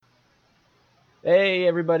Hey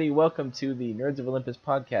everybody, welcome to the Nerds of Olympus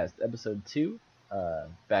podcast, episode 2.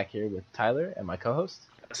 Back here with Tyler and my co-host.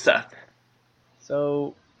 Seth.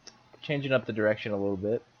 So, changing up the direction a little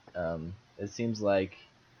bit. It seems like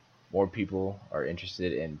more people are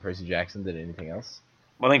interested in Percy Jackson than anything else.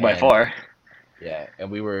 I think by And far. yeah, and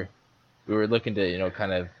we were looking to,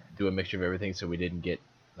 kind of do a mixture of everything so we didn't get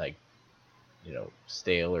like,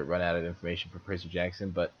 stale or run out of information for Percy Jackson,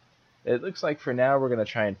 but it looks like for now we're gonna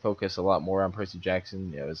try and focus a lot more on Percy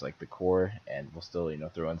Jackson, as like the core, and we'll still,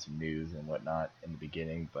 throw in some news and whatnot in the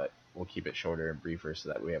beginning, but we'll keep it shorter and briefer so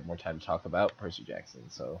that we have more time to talk about Percy Jackson.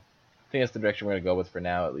 So I think that's the direction we're gonna go with for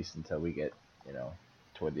now, at least until we get,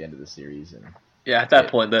 toward the end of the series and Yeah, at that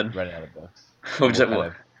point then. running out of books. We'll Then we'll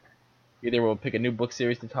just, kind of either we'll pick a new book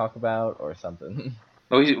series to talk about or something.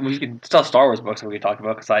 we can still have Star Wars books that we can talk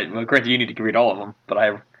about, because granted you need to read all of them, but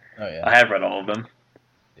Oh yeah. I have read all of them.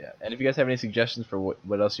 Yeah, and if you guys have any suggestions for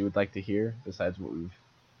what else you would like to hear besides what we've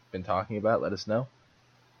been talking about, let us know.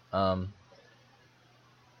 Um,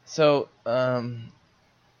 so,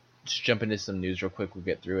 just jump into some news real quick. We'll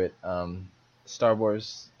get through it. Star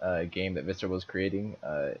Wars game that Visceral was creating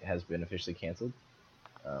has been officially canceled.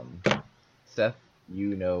 Seth,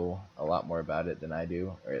 you know a lot more about it than I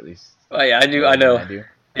do, or at least Oh yeah, I do. more I than know. I do.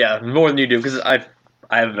 Yeah, more than you do, because I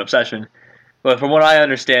have an obsession. But from what I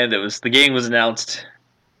understand, the game was announced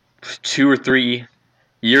 2 or 3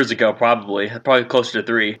 years ago, probably closer to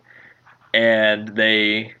 3, and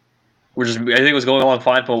they were just. I think it was going along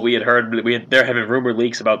fine from what we had heard. There had been rumored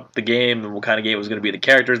leaks about the game and what kind of game it was going to be, the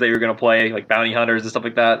characters that you were going to play, like bounty hunters and stuff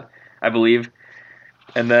like that, I believe.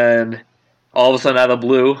 And then all of a sudden, out of the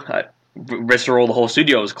blue, Visceral, the whole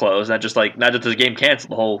studio was closed. Not just the game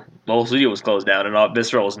canceled, the whole studio was closed down, and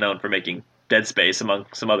Visceral is known for making Dead Space among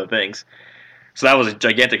some other things. So that was a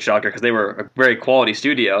gigantic shocker because they were a very quality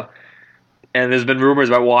studio. And there's been rumors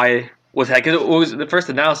about why was that, because it was the first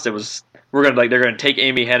announced it was they're gonna take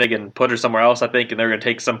Amy Hennig and put her somewhere else, I think, and they're gonna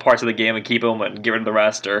take some parts of the game and keep them and get rid of the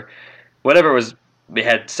rest, or whatever it was they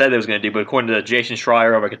had said they was going to do. But according to Jason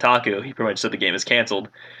Schreier over Kotaku, he pretty much said the game is canceled.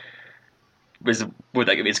 Is what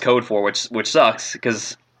that is code for, which sucks,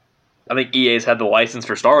 because I think EA's had the license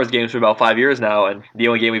for Star Wars games for about 5 years now, and the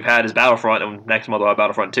only game we've had is Battlefront, and next month we'll have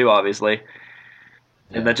Battlefront 2, obviously.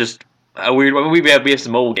 And Yeah. that's just a weird. I mean, we have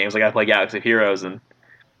some mobile games, like I play Galaxy of Heroes, and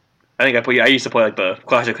I used to play like the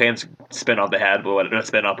Clash of Clans spin-off they had, but not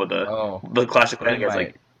spin-off, but Oh, the Clash of me Clans and games, my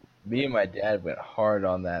like, me and my dad went hard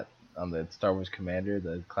on that on the Star Wars Commander,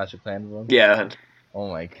 the Clash of Clans one. yeah. Oh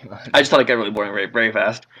my god. I just thought it got really boring very, very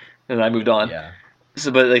fast, and I moved on. Yeah.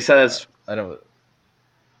 So, but they said that's I don't.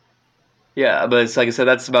 yeah, but it's like I said,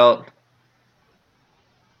 that's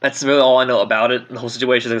really all I know about it. The whole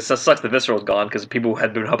situation. It sucks that Visceral's gone, because people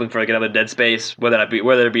had been hoping for like another Dead Space, whether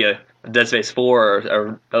it be a Dead Space 4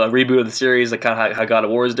 or a reboot of the series, like kind of how God of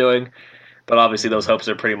War is doing. But obviously, those Mhm. hopes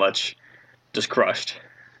are pretty much just crushed.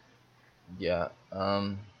 Yeah.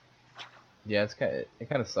 Yeah. It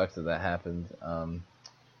kind of sucks that happened.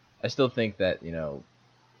 I still think that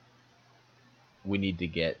we need to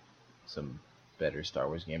get some better Star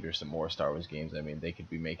Wars games or some more Star Wars games. I mean, they could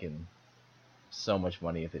be making so much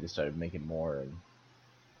money if they just started making more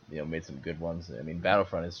and made some good ones. I mean,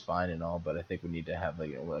 Battlefront is fine and all, but I think we need to have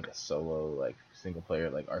like a solo, like single player,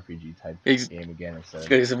 like RPG type game again instead of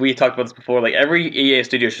Because we talked about this before, like every EA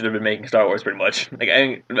studio should have been making Star Wars pretty much,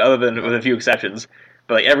 other than with yeah, a few exceptions.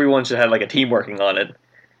 But like everyone should have like a team working on it,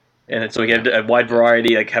 and so we yeah, have a wide yeah.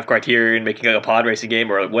 variety, like have Criterion making like a pod racing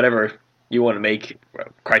game or whatever you want to make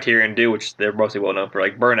Criterion do, which they're mostly well known for,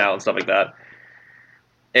 like Burnout and stuff like that.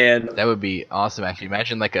 And That would be awesome. Actually,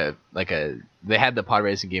 imagine like a they had the pod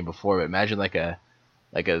racing game before, but imagine like a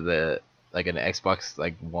the like an Xbox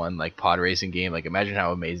like One like pod racing game. Like imagine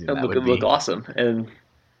how amazing that it would would look be. awesome, and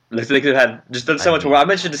they could have had just done so I'd much more. be I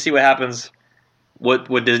mentioned to see what happens, what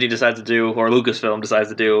Disney decides to do or Lucasfilm decides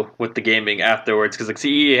to do with the gaming afterwards, because like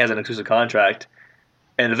CEA has an exclusive contract,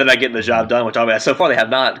 and if they're not getting the mhm. job done, which so far they have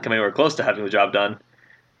not come anywhere close to having the job done.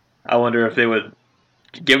 I wonder if they would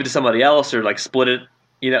give it to somebody else, or like split it,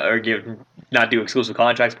 or not do exclusive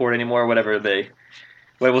contracts for it anymore, whatever they.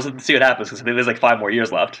 Wait, we'll see what happens, because there's like 5 more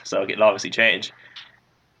years left, so it can obviously change.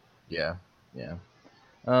 Yeah, yeah.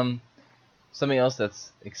 Um, Something else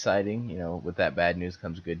that's exciting, with that bad news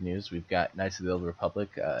comes good news. We've got Knights of the Old Republic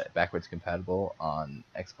backwards compatible on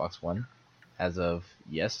Xbox One as of I think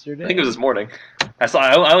it was yesterday. this morning.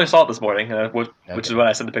 I only saw it this morning, which is Okay. when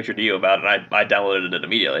I sent the picture to you about it, and I downloaded it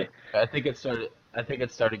immediately. I think it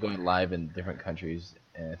started going live in different countries,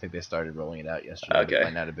 and I think they started rolling it out yesterday, but it Okay.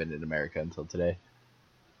 might not have been in America until today.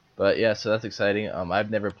 But yeah, so that's exciting.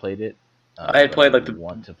 I've never played it, I had but I played like the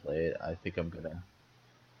want to play it. I think I'm gonna.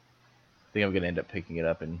 think I'm gonna end up picking it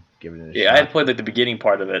up and giving it a Yeah, I had shot. played like the beginning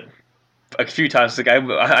part of it a few times. Like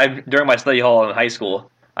I during my study hall in high school,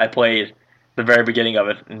 I played the very beginning of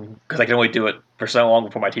it because I could only do it for so long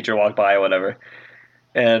before my teacher walked by or whatever.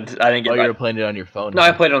 And I didn't Oh, get you my were playing it on your phone, no. I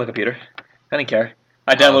huh? played it on the computer. I didn't care.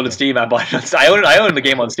 I Oh, downloaded okay. Steam. I bought it. I own the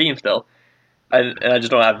game on Steam still. And I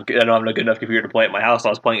just don't have a good enough computer to play it at my house. So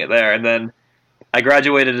I was playing it there, and then I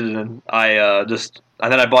graduated, and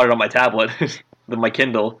and then I bought it on my tablet, with my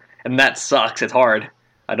Kindle, and that sucks. It's hard.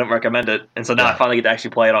 I don't recommend it. And so now I Yeah. finally get to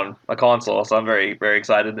actually play it on a console. So I'm very very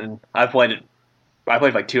excited, and I played it. I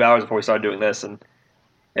played for like 2 hours before we started doing this, and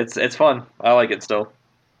it's fun. I like it still.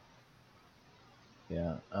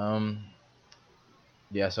 Yeah.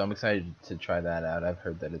 Yeah. So I'm excited to try that out. I've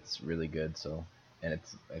heard that it's really good. So, and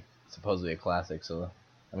it's like, supposedly a classic. So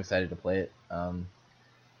I'm excited to play it.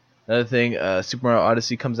 Another thing, Super Mario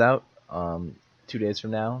Odyssey comes out 2 days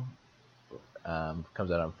from now.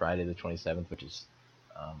 Comes out on Friday the 27th, which is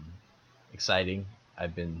um, exciting.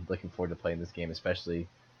 I've been looking forward to playing this game, especially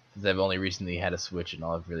since I've only recently had a Switch and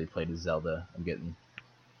all I've really played is Zelda. I'm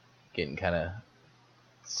getting kind of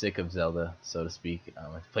sick of Zelda, so to speak.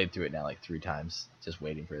 I've played through it now like 3 times, just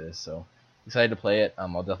waiting for this. So excited to play it. I'll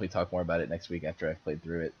definitely talk more about it next week after I've played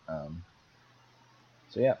through it.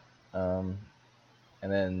 So yeah, um,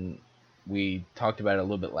 and then we talked about it a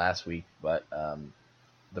little bit last week, but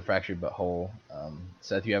the Fractured But Whole.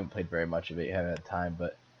 Seth, you haven't played very much of it. You haven't had time,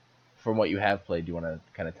 but from what you have played, do you want to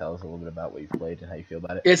kind of tell us a little bit about what you've played and how you feel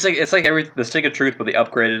about it? It's like the Stick of Truth, but they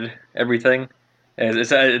upgraded everything. And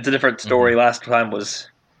it's a different Mm-hmm. story. Last time was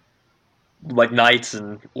like knights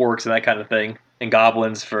and orcs and that kind of thing, and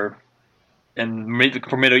goblins for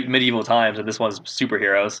medieval times, and this one's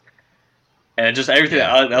superheroes. And just everything.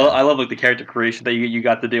 Yeah, yeah. I love like the character creation that you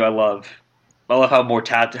got to do. I love how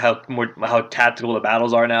tactical the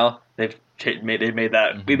battles are now. They've made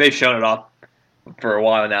that Mm-hmm. they've shown it off for a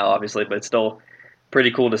while now, obviously, but it's still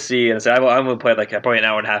pretty cool to see. And so I'm gonna play like probably an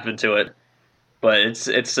hour and a half into it, but it's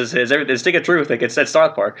everything. It's Stick of Truth. Like it's at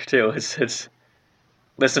South Park too.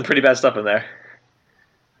 There's some pretty bad stuff in there.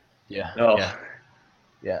 Yeah, Oh, yeah,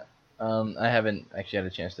 yeah. I haven't actually had a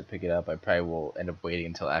chance to pick it up. I probably will end up waiting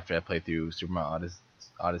until after I play through Super Mario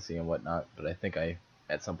Odyssey and whatnot. But I think I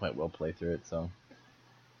at some point will play through it. So,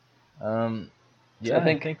 um, so I yeah, I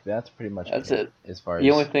think think that's pretty much that's it it. as far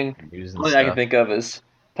The only as thing, news and only thing I can stuff. think of is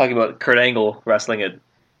talking about Kurt Angle wrestling at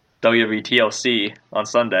WWE TLC on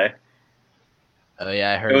Sunday. Oh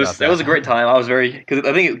yeah, I It heard about was it was that. a great time. I was very because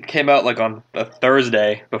I think it came out like on a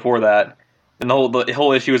Thursday before that, and the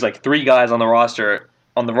whole issue was like 3 guys on the roster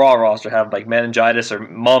on the Raw roster have like meningitis or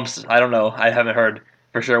mumps. I don't know. I haven't heard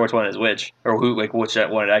for sure which one is which or who like which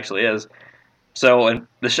one it actually is. So and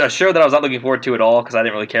a show that I was not looking forward to at all because I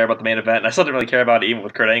didn't really care about the main event, and I still didn't really care about it even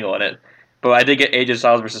with Kurt Angle in it. But I did get AJ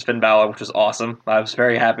Styles versus Finn Balor, which was awesome. I was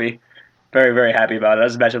very happy. Very, very happy about it.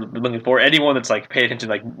 That's a match I've been looking for. Anyone that's like paid attention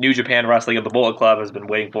to like New Japan Wrestling of the Bullet Club has been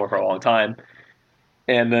waiting for a long time.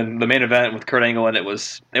 And then the main event with Kurt Angle, and it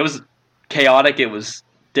was chaotic. It was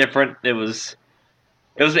different. It was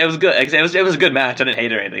good. It was a good match. I didn't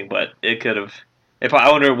hate it or anything, but it could have. If I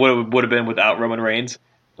wonder what it would have been without Roman Reigns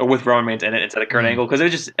or with Roman Reigns in it instead of Kurt Mhm. Angle because it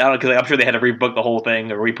was just I don't because I'm sure they had to rebook the whole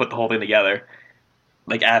thing or re-put the whole thing together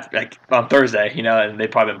like on Thursday, and they've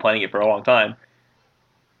probably been planning it for a long time.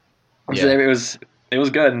 So Yeah. it was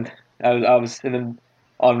good. And I was and then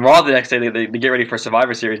on Raw the next day they get ready for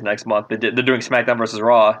Survivor Series next month. They're doing SmackDown versus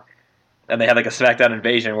Raw, and they had like a SmackDown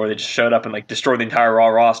invasion where they just showed up and like destroyed the entire Raw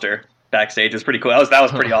roster backstage. It was pretty cool. That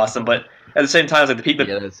was pretty awesome. But at the same time, it's like the people.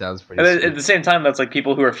 Yeah, that sounds pretty And then at sweet. the same time, that's like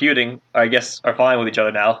people who are feuding, I guess, are fine with each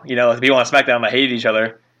other now. Like the people on SmackDown that hated each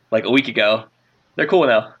other like a week ago, they're cool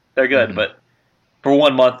now. They're good. Hmm. But for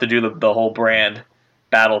 1 month to do the whole brand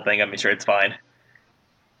battle thing, I'm sure it's fine.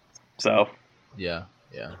 So Yeah,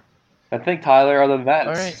 yeah. I think Tyler. Other than that,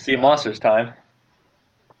 All it's right. Sea of Monsters time.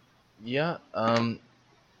 Yeah.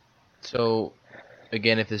 So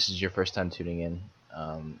again, if this is your first time tuning in,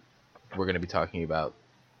 we're gonna be talking about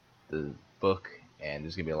the book, and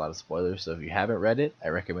there's gonna be a lot of spoilers. So if you haven't read it, I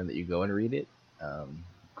recommend that you go and read it.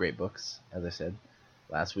 Great books, as I said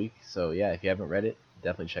last week. So yeah, if you haven't read it,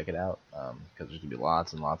 definitely check it out because there's gonna be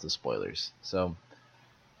lots and lots of spoilers. So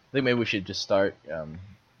I think maybe we should just start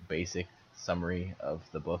basic summary of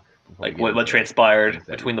the book before we Like get what into transpired things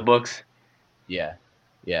that between we. the books. Yeah,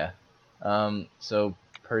 yeah. So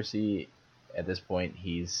Percy, at this point,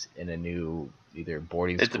 he's in a new either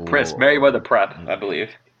boarding It's a press, school Meriwether or Prep, I believe.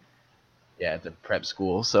 yeah, it's a prep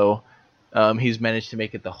school. So he's managed to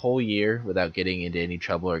make it the whole year without getting into any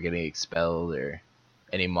trouble or getting expelled or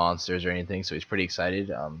any monsters or anything. So he's pretty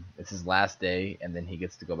excited. It's his last day, and then he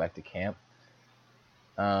gets to go back to camp.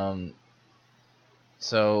 Um,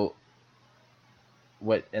 So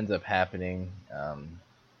what ends up happening?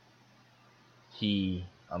 He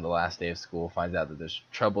on the last day of school finds out that there's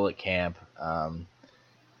trouble at camp.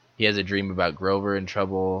 He has a dream about Grover in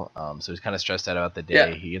trouble, so he's kind of stressed out about the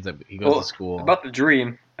day. Yeah. He goes to school. About the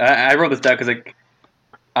dream, I wrote this down because like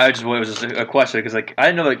it was just a question because like I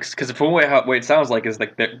didn't know because from the way it sounds like is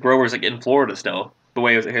like that Grover's like in Florida still the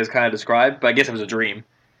way it was kind of described, but I guess it was a dream.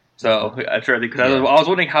 So I'm sure because I was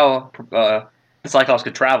wondering how the Cyclops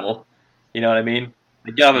could travel. You know what I mean?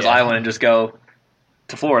 Like, get off his island and just go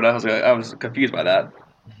to Florida. I was confused by that.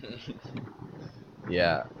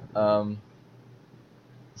 Yeah.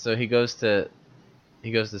 So he goes to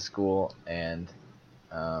school and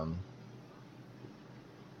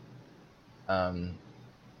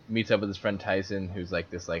meets up with his friend Tyson, who's like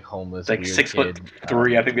this like homeless, like weird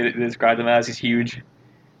 6'3". I think they described him as. He's huge.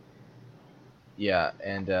 Yeah,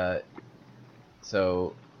 and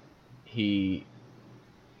so he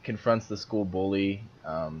confronts the school bully,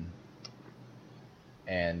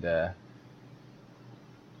 and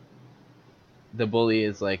the bully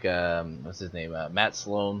is like what's his name, Matt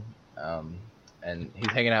Sloan, and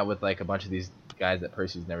he's hanging out with like a bunch of these guys that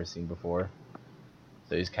Percy's never seen before,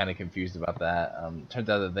 so he's kind of confused about that. Turns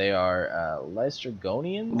out that they are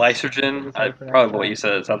Lystrogonians. Lysergen, probably what you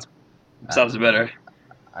said. It sounds better.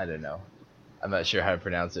 I don't know. I'm not sure how to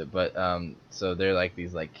pronounce it, but so they're like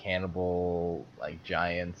these like cannibal like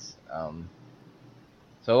giants.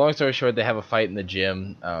 So long story short, they have a fight in the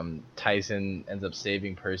gym. Tyson ends up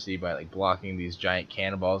saving Percy by like blocking these giant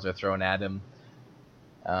cannonballs they're throwing at him.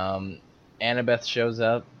 Annabeth shows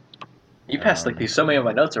up. You passed like so many of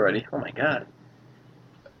my notes already. Oh my god.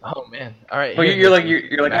 Oh man! All right. Well, you're like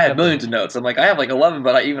I have millions of notes. I'm like I have like 11,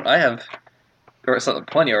 but I have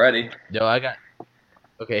plenty already. No, I got.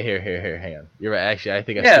 Okay, here, hang on. You're right. Actually, I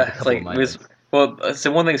think I yeah. It's like well,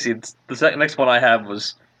 so one thing. See, the next one I have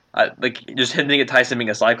was like just hinting at Tyson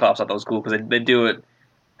being a Cyclops. I thought was cool because they do it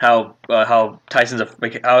how Tyson's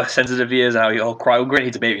how sensitive he is, and how he'll cry. Well, granted,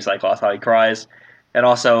 he's a baby Cyclops, how he cries, and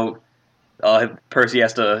also Percy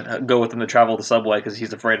has to go with him to travel the subway because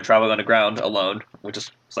he's afraid of traveling on the ground alone, which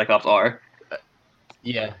is Cyclops are.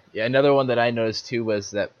 Yeah. Another one that I noticed too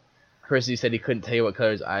was that Percy said he couldn't tell you what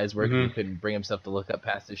color his eyes were because he couldn't bring himself to look up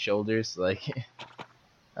past his shoulders. Like,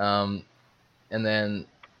 and then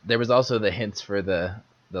there was also the hints for the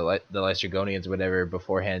Lystrogonians or whatever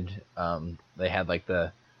beforehand. They had like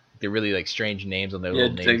the really like strange names on their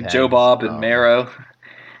little name tags. Joe Bob and Marrow.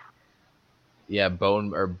 Yeah,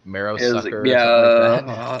 Bone or Marrow Sucker. Yeah, like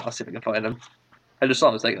that. I'll see if I can find him. I just saw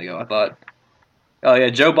him a second ago. I thought, oh yeah,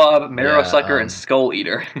 Joe Bob, Marrow Sucker, and Skull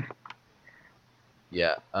Eater.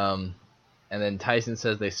 Yeah. And then Tyson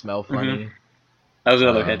says they smell funny. That was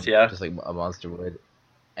another hint, yeah. Just like a monster would.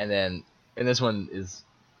 And this one is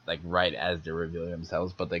like right as they're revealing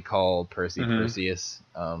themselves, but they call Percy Perseus.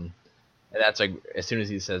 And that's like as soon as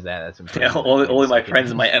he says that, that's yeah. Only my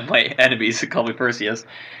friends and my enemies call me Perseus.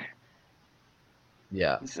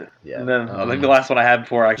 Yeah. And then I think the last one I had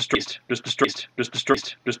before I just destroyed,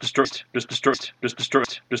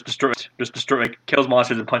 kills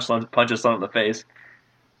monsters and punches some in the face.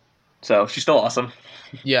 So she's still awesome.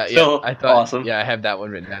 Yeah, still I thought awesome. Yeah, I have that one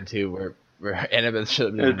written down too, where Annabeth should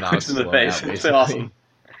have been knocked in the face. Out, it's awesome.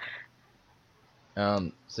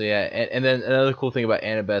 So yeah, and then another cool thing about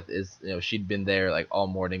Annabeth is she'd been there like all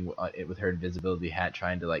morning with her invisibility hat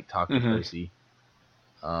trying to like talk to Percy.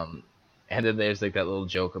 And then there's like that little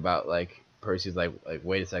joke about like Percy's like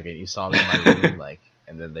wait a second, you saw me in my room, like,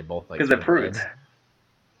 and then they both like because they're prudes.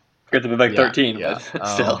 Good to be like 13, but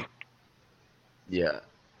still. Yeah.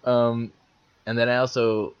 And then I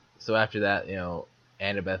also after that,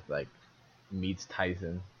 Annabeth like meets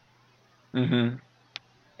Tyson. And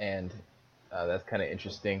that's kind of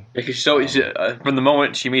interesting. Because from the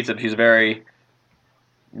moment she meets him, she's just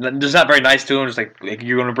not very nice to him. Just like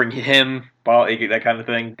you're going to bring him, that kind of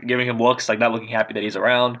thing, giving him looks, like not looking happy that he's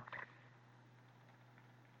around.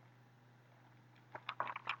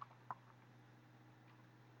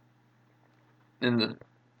 And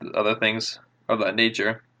the other things of that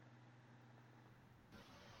nature.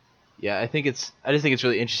 Yeah, I just think it's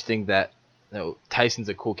really interesting that Tyson's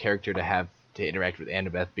a cool character to have to interact with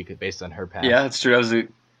Annabeth because based on her past. Yeah, that's true.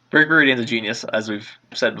 Rick Riordan's a genius, as we've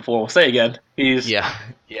said before. We'll say again. He's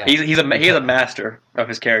a master of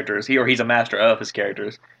his characters. He's a master of his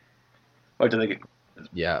characters. What do you think?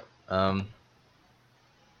 Yeah. Let's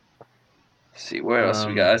see what else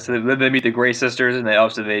we got. So they meet the Grey Sisters, and they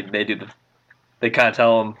kind of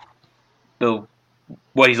tell him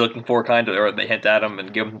what he's looking for, kind of, or they hint at him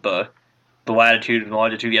and give him the latitude and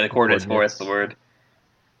longitude. Yeah, the coordinates. That's the word.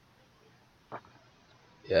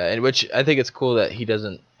 Yeah, and which I think it's cool that he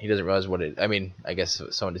doesn't realize what it. I mean, I guess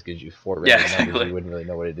if someone just gives you 4 Yeah, random numbers, exactly. you wouldn't really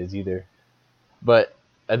know what it is either. But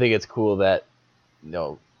I think it's cool that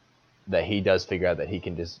that he does figure out that he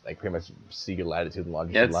can just like pretty much see your latitude and Yeah,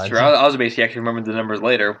 longitude it's lines. true. I was basically actually remembered the numbers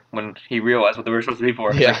later when he realized what they were supposed to be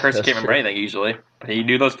for. He's Yeah, like, Percy that's can't remember true. anything usually, but he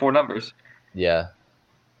knew those 4 numbers. Yeah,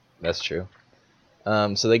 that's true.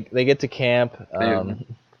 So they get to camp. They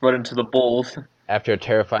run into the bulls. After a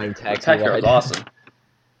terrifying The taxi taxi ride ride. was awesome.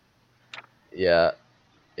 Yeah.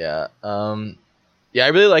 Yeah, I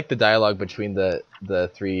really like the dialogue between the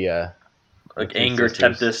three. Like three Anger,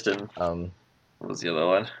 sisters. Tempest, and what was the other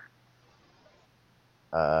one?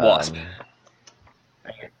 Wasp.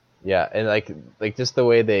 Yeah, and like just the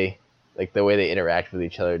way they interact with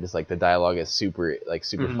each other, just like the dialogue is super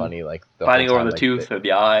funny. Like the fighting whole over time, the tooth or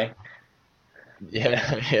the eye.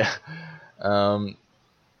 Yeah, yeah.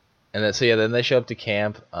 And then they show up to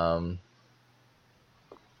camp. The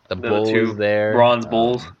bull is there. Bronze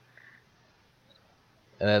bulls.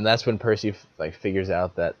 And then that's when Percy figures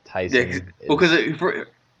out that Tyson. Yeah, because he's trying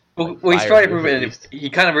to prove it. And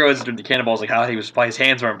he kind of realizes through the cannonballs how his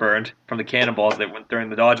hands weren't burned from the cannonballs that went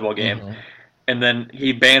during the dodgeball game. Mm-hmm. And then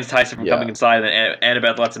he bans Tyson from coming inside, and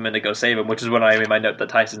Annabeth lets him in to go save him, which is when I made my note that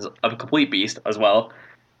Tyson's a complete beast as well.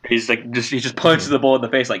 He's he just punches the bull in the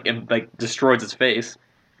face, and destroys its face.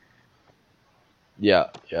 Yeah,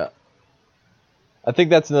 yeah. I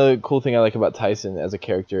think that's another cool thing I like about Tyson as a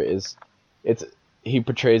character is, he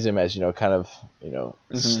portrays him as kind of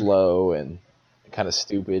slow and kind of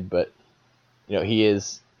stupid, but he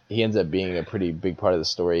ends up being a pretty big part of the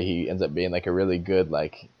story. He ends up being like a really good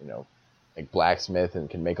like blacksmith and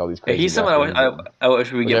can make all these crazy. Yeah, he's someone I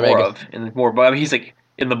wish we get more of, and more. But I mean, he's like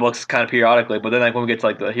in the books kind of periodically. But then when we get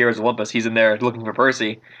to the Heroes of Olympus, he's in there looking for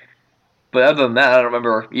Percy. But other than that, I don't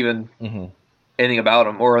remember even anything about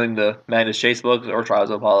him, or in the Magnus Chase books or Trials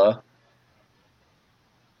of Apollo.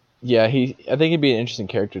 Yeah, I think he'd be an interesting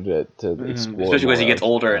character to explore, especially as he gets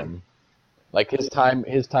older and like his time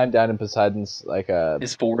down in Poseidon's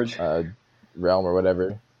his forge realm or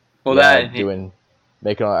whatever. Well,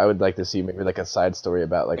 I would like to see maybe a side story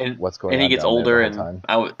about what's going on. And he gets older, and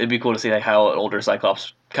it'd be cool to see how an older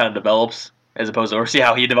Cyclops kind of develops, as opposed to, or see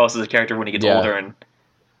how he develops as a character when he gets older and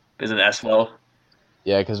isn't as slow.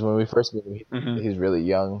 Yeah, because when we first meet him, he's really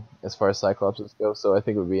young as far as Cyclopses go. So I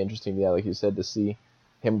think it would be interesting, like you said, to see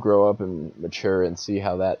him grow up and mature and see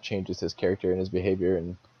how that changes his character and his behavior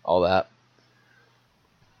and all that.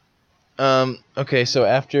 Okay, so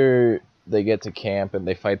after they get to camp and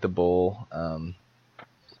they fight the bull,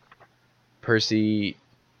 Percy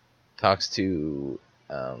talks to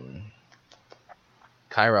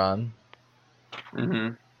Chiron.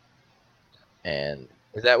 And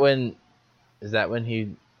is that when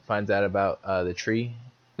he finds out about the tree?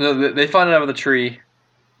 No, they find out about the tree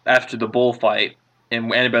after the bull fight,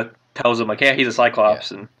 and Annabeth tells him yeah, he's a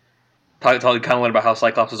Cyclops, and kind of learn about how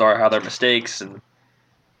Cyclopses are, how they're mistakes, and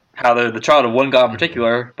how they're the child of one god in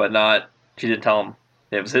particular, but not. She didn't tell him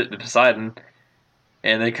it was Poseidon,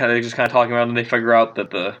 and they just talking around, and they figure out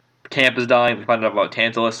that the camp is dying. They find out about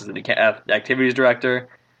Tantalus as the activities director,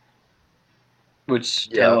 which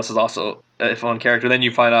Tantalus is also a fun character. Then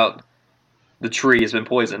you find out the tree has been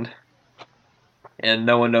poisoned, and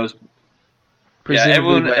no one knows.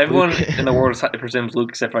 Everyone in the world presumes Luke,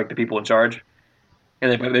 except for the people in charge,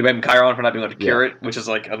 and they blame Chiron for not being able to cure it, which is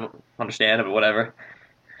I don't understand it, but whatever.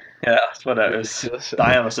 Yeah, that's what it is.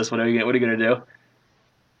 Dionysus, what are you gonna do?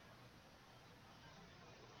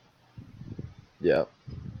 Yeah.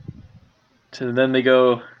 So then they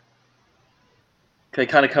go. They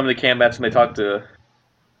kind of come to Cambat and they talk to.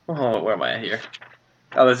 Oh, where am I at here?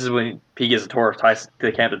 Oh, this is when he gives a tour of Tyson, to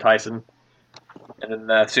the camp to Tyson. And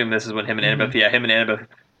then I assume this is when him and Annabeth, him and Annabeth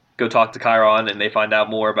go talk to Chiron, and they find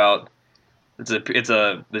out more about the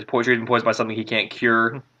poetry has been poisoned by something he can't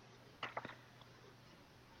cure.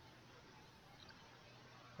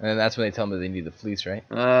 And then that's when they tell him that they need the fleece, right?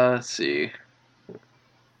 Let's see.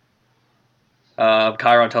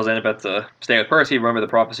 Chiron tells Annabeth to stay with Percy, remember the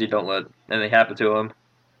prophecy, don't let anything happen to him.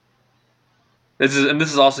 This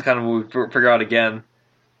is also kind of when we figure out again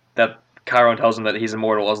that Chiron tells him that he's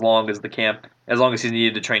immortal as long as he's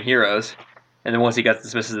needed to train heroes. And then once he gets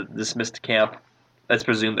dismissed to camp, let's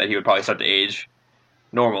presume that he would probably start to age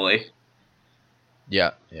normally.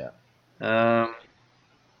 Yeah, yeah.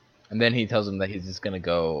 And then he tells him that he's just gonna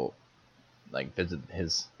go, visit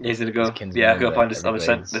his. He's gonna go, go find this other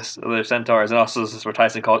centaurs, and also this is where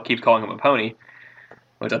Tyson keeps calling him a pony,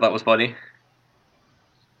 which I thought was funny.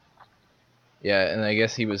 Yeah, and I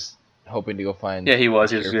guess he was hoping to go find. Yeah, he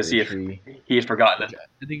was. He was going to see if he had forgotten it.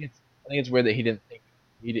 I think it's weird that he didn't think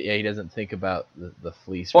he doesn't think about the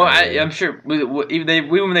fleece Well, right away. I'm sure even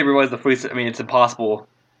when they realized the fleece, I mean, it's impossible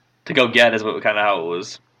to go get, is what kind of how it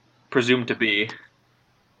was presumed to be.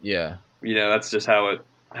 Yeah, That's just how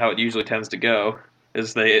it usually tends to go.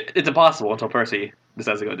 It's impossible until Percy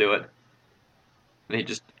decides to go do it, and he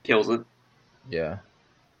just kills it. yeah,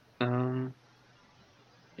 Um,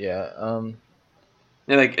 yeah. and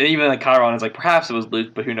like even like Chiron is like perhaps it was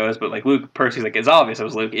Luke, but who knows? But like Percy's like it's obvious it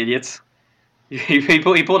was Luke. Idiots. He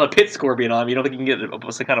pulled a pit scorpion on him. You don't think you can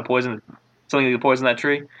get some kind of poison, something that can poison that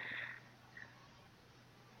tree?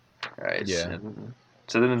 All right. Yeah.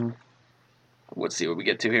 So then, let's see what we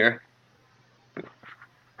get to here.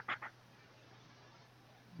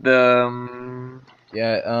 The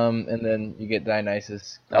And then you get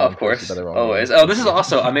Dionysus Oh, of calling Percy by course, the wrong name. always. Oh, this is which-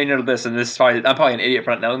 also. I may know this, and this is probably. I'm probably an idiot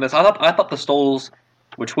for not knowing this. I thought the Stoles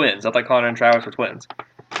were twins. I thought Connor and Travis were twins.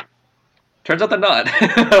 Turns out they're not.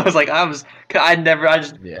 I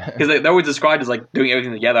just yeah, because they're always described as like doing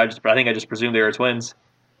everything together. I think I just presumed they were twins,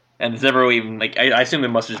 and it's never really even like. I assume they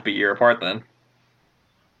must just be a year apart then.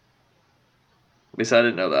 At least I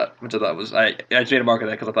didn't know that, which I thought was. I just made a mark of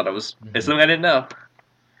that because I thought it was. It's something I didn't know.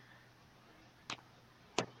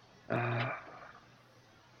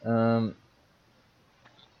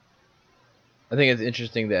 I think it's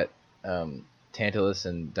interesting that Tantalus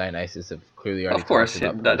and Dionysus have clearly already Of course,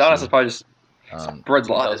 talked about Percy. Donis is probably just spreads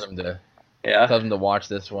tells lies. him to Yeah. tells him to watch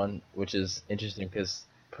this one, which is interesting because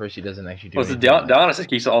Percy doesn't actually do Well, so anything. Dionysus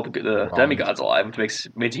keeps all the wrong. demigods alive, which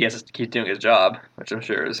means he has to keep doing his job, which I'm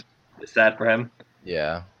sure is sad for him.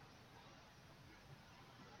 Yeah.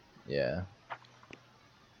 Yeah.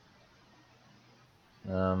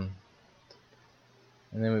 And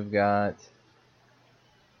then we've got.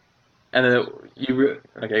 And then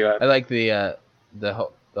okay, go ahead. I like the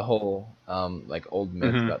whole like old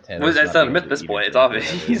myth about Tantalus. Well, it's not a myth at this point. It's obvious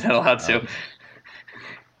he's not allowed to.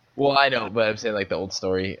 Well, I know, but I'm saying like the old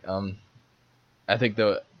story. I think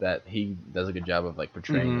though that he does a good job of like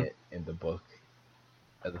portraying it in the book.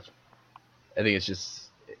 I think it's just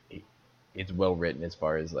it's well written as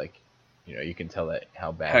far as like you can tell that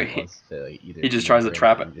how bad he wants to like, either. He just tries to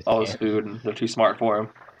trap all his food, and they're too smart for him.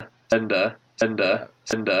 Send him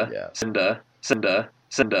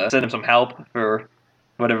some help for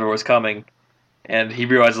whatever was coming. And he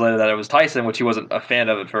realized later that it was Tyson, which he wasn't a fan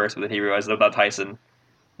of at first, but then he realized that without Tyson,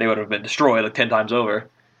 they would have been destroyed like 10 times over.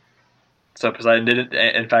 So Poseidon didn't,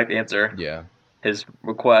 in fact, answer his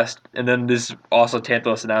request. And then this also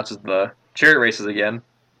Tantalus announces the chariot races again.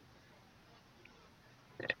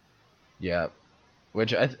 Yeah,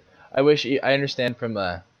 which I wish I understand from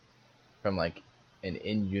like an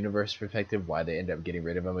in-universe perspective why they end up getting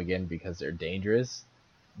rid of them again because they're dangerous,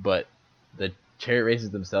 but the chariot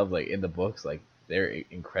races themselves, like in the books, like they're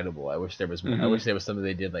incredible. I wish there was I wish there was something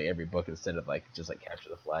they did like every book instead of like just like capture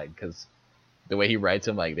the flag, because the way he writes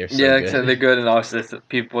them, like they're so good. Yeah, they're good, and obviously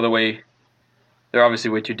people they're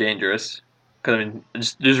obviously way too dangerous. Because I mean,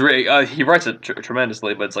 he writes it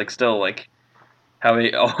tremendously, but it's like still like how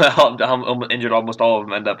injured almost all of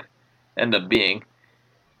them end up being.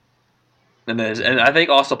 And I think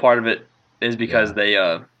also part of it is because they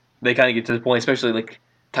kind of get to the point, especially like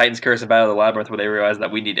Titan's Curse and Battle of the Labyrinth, where they realize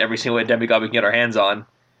that we need every single demigod we can get our hands on,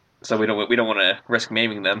 so we don't want to risk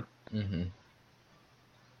maiming them. Mm-hmm.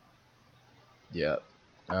 Yeah.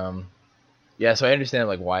 Yeah. So I understand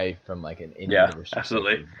like why from like an in-universe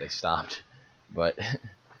absolutely they stopped, but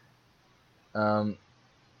so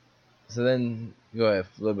then go a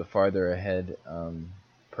little bit farther ahead.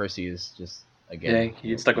 Percy is just again. Yeah,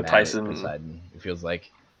 he's stuck with Tyson. Poseidon. It feels like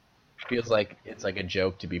it's like a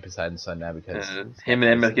joke to be Poseidon's son now because him and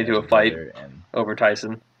Emmett get into a fight over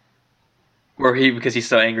Tyson, because he's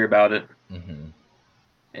so angry about it. Mm-hmm.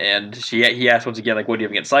 And he asks once again, like, what do you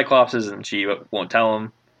have against Cyclopses? And she won't tell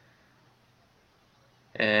him.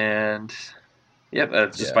 And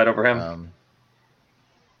it's just fight over him.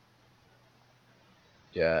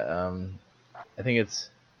 I think it's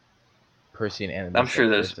Percy and Annabeth. I'm sure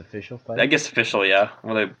there's official fight. I guess official, yeah.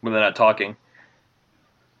 When they're not talking.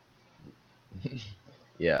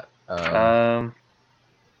 Yeah. Because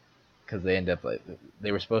they end up like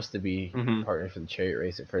they were supposed to be partners for the chariot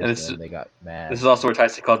race at first, and then they got mad. This is also where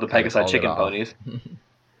Tyson calls the Pegasi chicken ponies,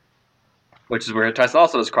 which is where Tyson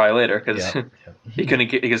also does cry later because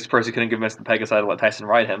because Percy couldn't convince the Pegasi to let Tyson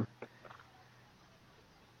ride him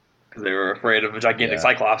because they were afraid of a gigantic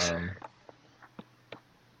Cyclops.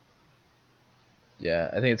 I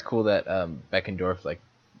think it's cool that Beckendorf like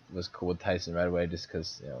was cool with Tyson right away, just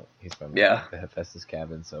because he's from the Hephaestus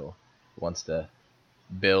cabin, so wants to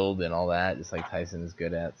build and all that, just like Tyson is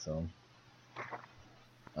good at. So,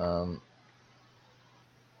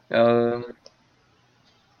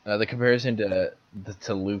 The comparison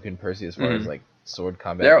to Luke and Percy as far as like sword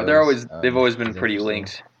combat they're goes, always they've always been is pretty interesting.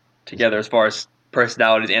 linked together as far as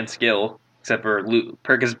personalities and skill, except for Luke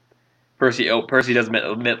because Percy doesn't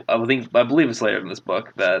admit I believe it's later in this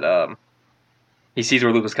book that he sees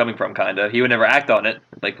where Luke was coming from. Kinda, he would never act on it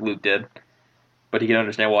like Luke did, but he can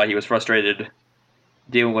understand why he was frustrated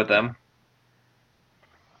dealing with them.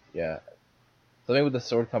 Yeah, something with the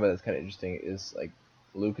sword combat that's kind of interesting is like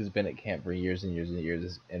Luke has been at camp for years and years and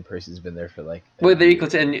years, and Percy's been there for like a Well, they year. equal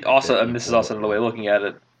to, and Like also, they're and this is equal. also another way of looking at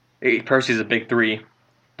it. Percy's a big three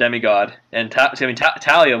demigod, and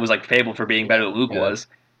Talia was like fabled for being better than Luke Yeah. was,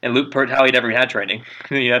 and Talia never even had training.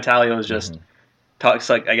 Talia was just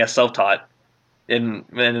like I guess self-taught, and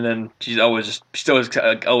then she's always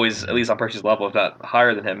always at least on Percy's level, if not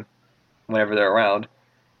higher than him, whenever they're around.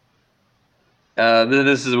 Then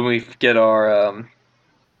this is when we get our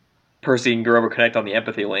Percy and Grover connect on the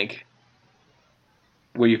empathy link,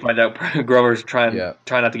 where you find out Grover's trying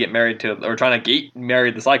not to get married to, or trying to get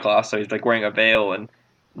married to the Cyclops, so he's like wearing a veil and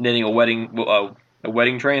knitting a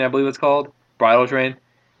wedding train, I believe it's called, bridal train.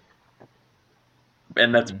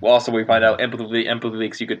 And that's also where we find out empathy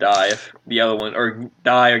leaks. You could die if the other one, or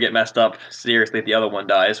die or get messed up seriously if the other one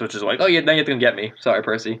dies, which is like, oh yeah, now you're gonna get me. Sorry,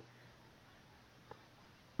 Percy.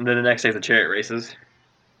 And then the next day, the chariot races.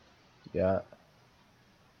 Yeah.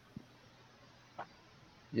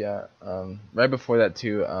 Yeah. Right before that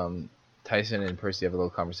too, Tyson and Percy have a little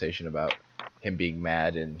conversation about him being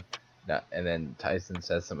mad and then Tyson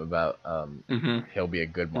says something about he'll be a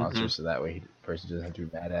good monster, so that way Percy doesn't have to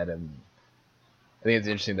be mad at him. I think it's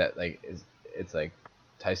interesting that like it's like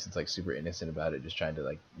Tyson's like super innocent about it, just trying to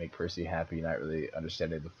like make Percy happy, not really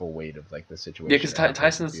understanding the full weight of like the situation. Yeah, because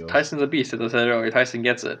Tyson's a beast. As I said earlier, Tyson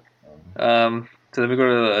gets it. So then we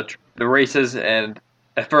go to the races, and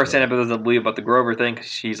at first Annabelle doesn't believe about the Grover thing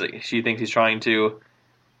because she thinks he's trying to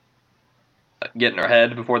get in her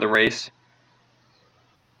head before the race,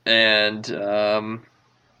 and then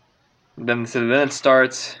it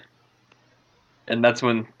starts, and that's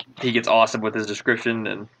when he gets awesome with his description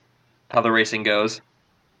and how the racing goes.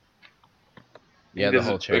 Yeah, the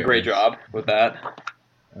whole chariot. A great job with that.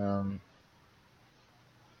 And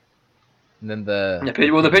then the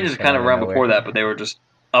pigeons were kind of around before that, but they were just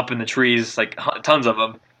up in the trees, like tons of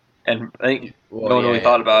them, and I think no one really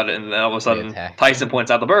thought about it. And then all of a sudden, Tyson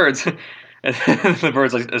points out the birds, and the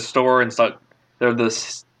birds like a store and stuff. They're the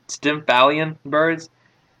Stymphalian birds,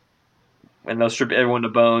 and they'll strip everyone to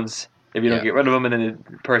bones if you don't get rid of them. And then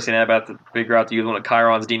Percy and I about to figure out to use one of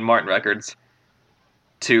Chiron's Dean Martin records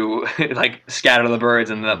to like scatter the birds,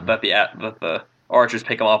 and let the archers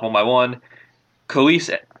pick them off one by one.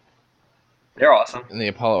 Khaleesi, they're awesome. And the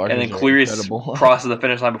Apollo archers, and then Clarice crosses the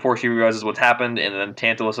finish line before she realizes what's happened, and then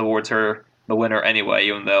Tantalus awards her the winner anyway,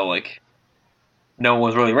 even though like no one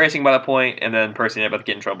was really racing by that point. And then Percy and I about to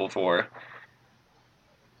get in trouble for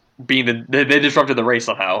being they disrupted the race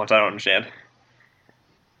somehow, which I don't understand.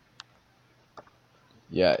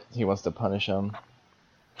 Yeah, he wants to punish him.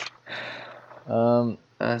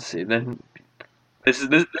 Let's see. Then this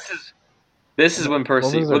is when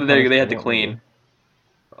Percy they had to clean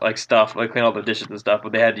like stuff, like clean all the dishes and stuff,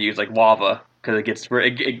 but they had to use like lava because it gets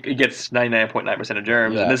 99.9% of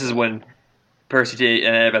germs. And this is when Percy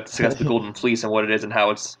and I about to discuss the Golden Fleece and what it is and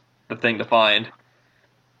how it's the thing to find.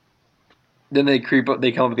 Then they come up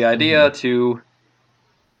with the idea to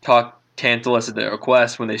talk Tantalus at their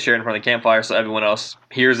request when they share it in front of the campfire, so everyone else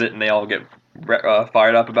hears it and they all get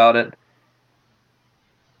fired up about it.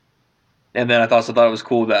 And then I also thought it was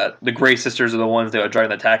cool that the Grey Sisters are the ones that were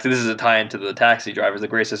driving the taxi. This is a tie-in to the taxi drivers, the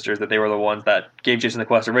Grey Sisters, that they were the ones that gave Jason the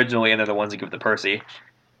quest originally, and they're the ones that give it to Percy.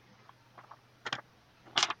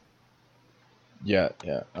 Yeah.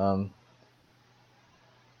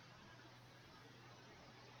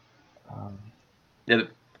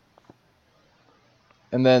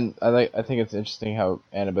 And then I think it's interesting how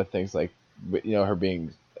Annabeth thinks like her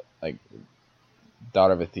being like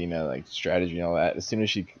daughter of Athena, like strategy and all that. As soon as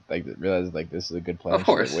she like realizes like this is a good plan, of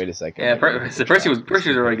course. She's like, wait a second. Yeah, Percy was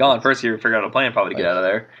already gone. Percy figured out a plan probably to get out of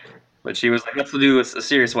there, but she was like, let's do this a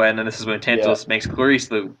serious way. And then this is when Tantalus makes Clarice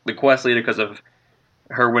the quest leader because of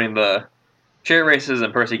her winning the chariot races,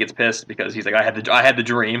 and Percy gets pissed because he's like, I had the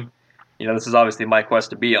dream. This is obviously my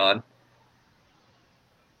quest to be on.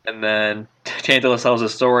 And then Tantalus tells a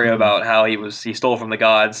story about how he stole from the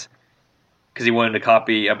gods because he wanted to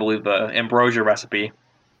copy, I believe, the ambrosia recipe.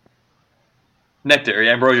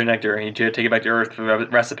 Ambrosia nectar, and he tried to take it back to Earth for the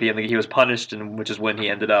recipe, and he was punished, and which is when he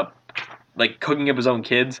ended up like cooking up his own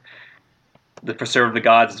kids to serve the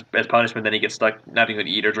gods as punishment. Then he gets stuck not being able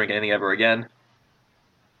to eat or drink anything ever again.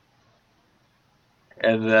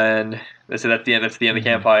 And then they said that's the end. That's the end of the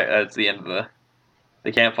campfire. That's the end of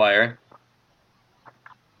the campfire.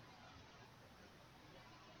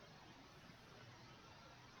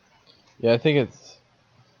 Yeah, I think it's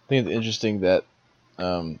interesting that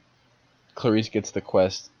Clarice gets the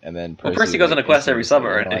quest, and then Well, Percy, Percy goes on a quest every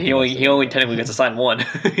summer, I and think that's he only technically gets assigned one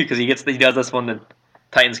because he does this one. The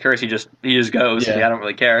Titan's Curse. He just goes. Yeah. I don't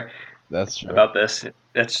really care That's true. about this.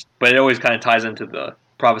 But it always kind of ties into the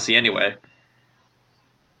prophecy anyway.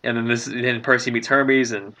 And then Percy meets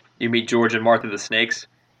Hermes, and you meet George and Martha the Snakes,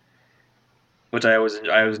 which I always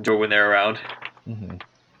enjoy when they're around. Mm-hmm.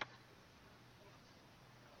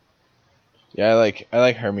 Yeah, I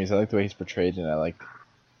like Hermes. I like the way he's portrayed, and I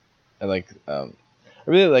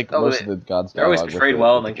really like most of the gods. They're always portrayed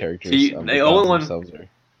well, and the like characters. the only one themselves are.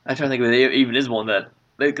 I'm trying to think of it. Even is one that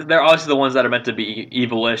they're obviously the ones that are meant to be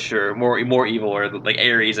evilish or more evil, or like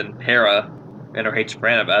Ares and Hera, and or hates for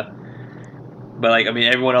Annabeth. But like I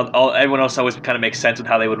mean, everyone else always kind of makes sense with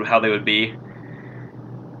how they would be.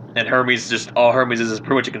 And Hermes is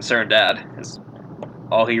pretty much a concerned dad. Is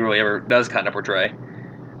all he really ever does kind of portray.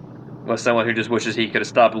 Was someone who just wishes he could have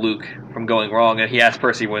stopped Luke from going wrong. And he asks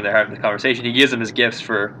Percy when they're having the conversation. He gives him his gifts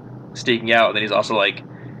for sneaking out, and then he's also like,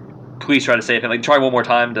 "Please try to save him. Like, try one more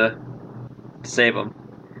time to save him."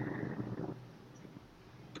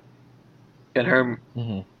 And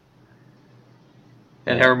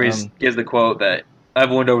Hermes gives the quote that I've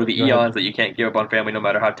learned over the eons that you can't give up on family no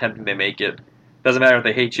matter how tempting they make it. Doesn't matter if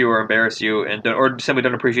they hate you or embarrass you, or simply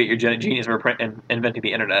don't appreciate your genius for inventing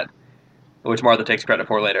the internet, which Martha takes credit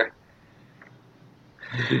for later.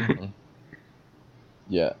 Mm-hmm.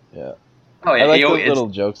 Yeah. Oh yeah, I like little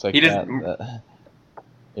jokes like that.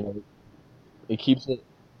 It keeps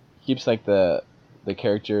like the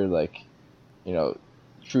character like,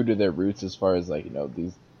 true to their roots as far as like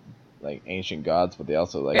these like ancient gods, but they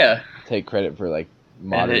also like take credit for like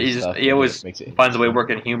modern stuff. He always finds a way to work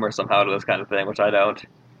in humor somehow to this kind of thing, which I don't.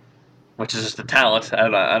 Which is just a talent. I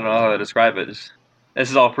don't know how to describe it. This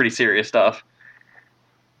is all pretty serious stuff,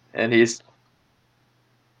 and he's.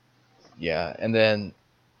 Yeah, and then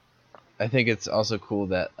I think it's also cool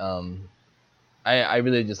that I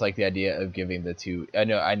really just like the idea of giving the two. I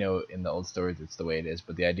know in the old stories it's the way it is,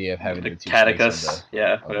 but the idea of having the two catechus,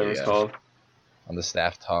 whatever it's called, on the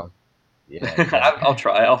staff talk. Yeah, I'll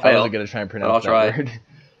try. I'll fail. I wasn't gonna try and pronounce that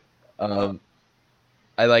word.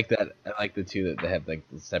 I like that. I like the two that they have like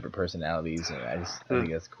separate personalities, and I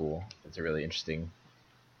think that's cool. It's a really interesting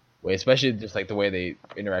way, especially just like the way they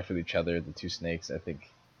interact with each other. The two snakes, I think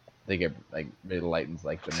they get like really lightens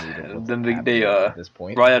like the mood of what's happening at this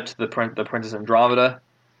point. Right up to the Princess Andromeda.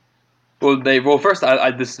 Well, first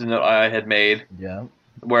this is a note I had made. Yeah.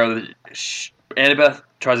 Where Annabeth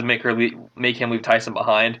tries to make him leave Tyson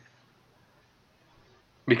behind.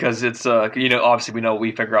 Because it's obviously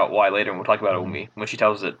we figure out why later, and we'll talk about it when she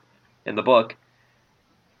tells it in the book.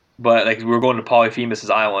 But like we're going to Polyphemus'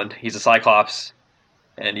 island. He's a Cyclops,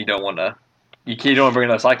 and you don't want to bring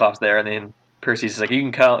another Cyclops there. And then Percy's like, you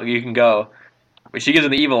can go. But she gives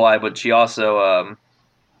him the evil eye, but she also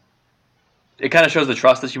it kind of shows the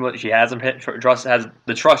trust that she has in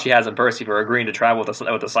she has in Percy for agreeing to travel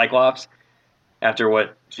with the Cyclops after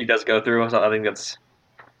what she does go through. So I think that's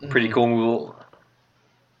pretty cool.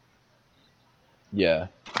 Yeah.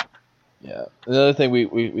 Another thing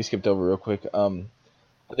we skipped over real quick. I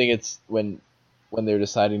think it's when they're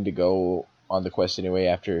deciding to go on the quest anyway.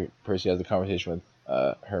 After Percy has the conversation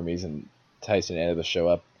with Hermes and Tyson and Annabeth show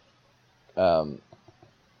up,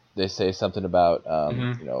 they say something about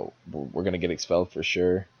we're gonna get expelled for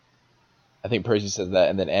sure. I think Percy says that,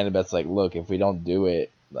 and then Annabeth's like, "Look, if we don't do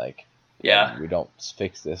it, like, we don't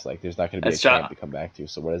fix this. Like, there's not gonna be a camp to come back to.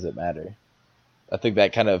 So what does it matter?" I think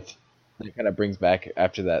that kind of brings back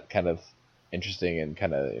after that kind of interesting and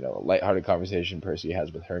kind of lighthearted conversation Percy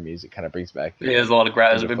has with Hermes. It kind of brings back. There's a lot of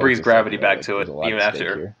gravity. It brings gravity back to it even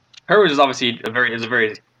after. Hermes is obviously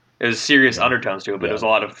there's serious undertones to it, but there's a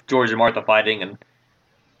lot of George and Martha fighting and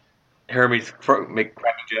Hermes make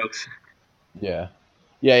cracking jokes. Yeah.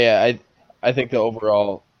 I think the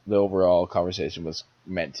overall conversation was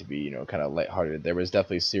meant to be kind of lighthearted. There was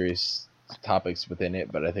definitely serious topics within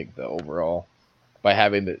it, but I think the overall, by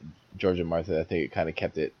having the George and Martha, I think it kind of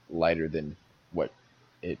kept it lighter than what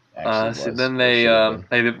it actually was. So then they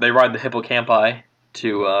ride the hippocampi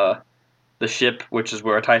to the ship, which is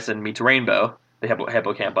where Tyson meets Rainbow. The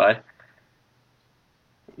hippocampi.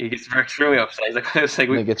 He gets really upset. He's like,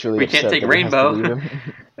 we can't take Rainbow.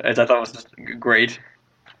 Which I thought was just great.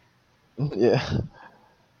 Yeah.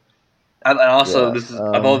 And also,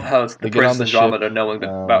 I love how it's the Princess Andromeda knowing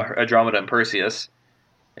about Andromeda and Perseus,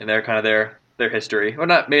 and they're kind of there. their history. Well,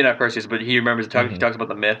 maybe not Perseus, but he remembers. He talks about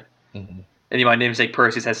the myth. Mm-hmm. And my namesake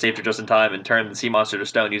Perseus has saved her just in time and turned the sea monster to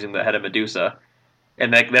stone using the head of Medusa.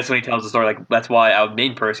 And that's when he tells the story. Like that's why I would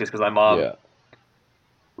name Perseus because my mom,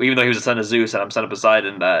 even though he was the son of Zeus and I'm son of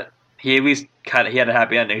Poseidon, that he at least he had a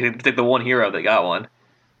happy ending. He's like the one hero that got one.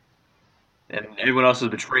 And everyone else was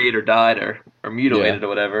betrayed or died or mutilated or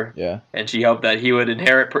whatever. Yeah. And she hoped that he would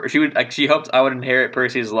inherit. She hoped I would inherit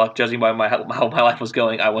Perseus' luck. Judging by how my life was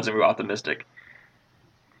going, I wasn't real optimistic.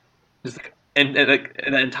 Just and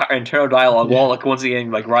an entire internal dialogue, while like once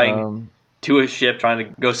again like riding to his ship trying to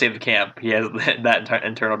go save the camp. He has that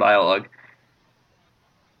internal dialogue.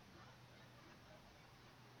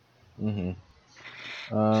 Mm-hmm.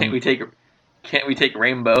 Can't we take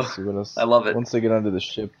Rainbow? I love it. Once they get onto the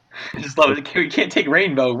ship. I just love it. We can't take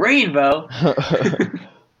Rainbow. Rainbow!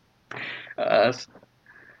 Yeah.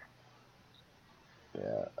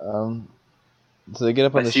 So they get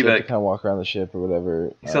up on the ship to kind of walk around the ship or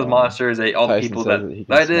whatever. He says monsters. All the people that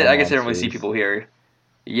I guess they don't really see people here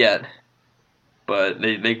yet, but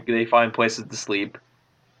they find places to sleep.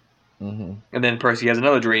 Mm-hmm. And then Percy has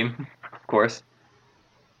another dream, of course.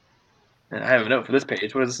 And I have a note for this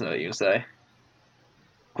page. What does this note even say?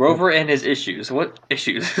 Grover and his issues. What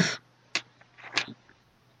issues?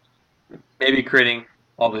 Maybe creating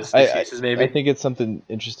all these excuses. Maybe I think it's something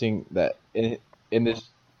interesting that in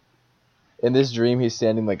this dream he's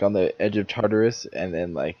standing like on the edge of Tartarus, and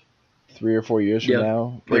then like 3 or 4 years from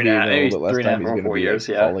now, maybe a little bit less time, he's going to be like,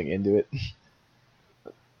 falling into it.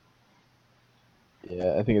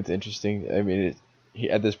 Yeah, I think it's interesting. I mean,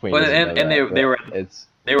 at this point, they were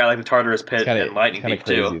at like the Tartarus pit and Lightning Thief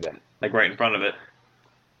too, like right in front of it.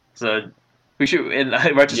 So we should, in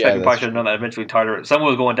retrospect, we probably should have known that eventually Tartarus, someone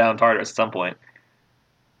was going down Tartarus at some point.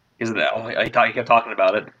 Because he kept talking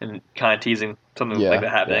about it and kind of teasing something like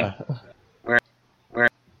that happening.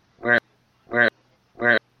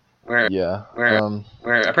 Yeah.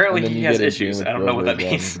 Where apparently he has issues. I don't know what that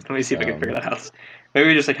means. Let me see if I can figure that out.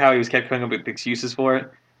 Maybe just like how he kept coming up with excuses for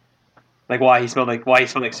it. Like why he smelled like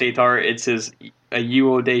Satar. It's his a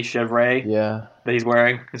Uo de Chevre that he's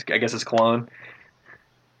wearing. I guess it's cologne.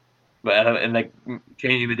 But and like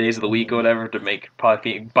changing the days of the week or whatever to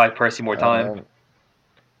buy Percy more time.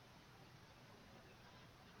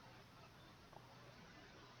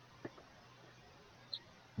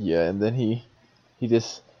 Yeah, and then he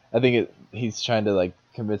just, I think he's trying to like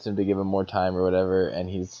convince him to give him more time or whatever, and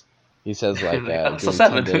he says like give him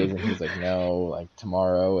 10 days, and he's like no, like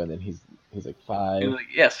tomorrow, and then he's like 5. He's like,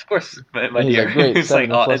 yes, of course, my dear. Like, great, 7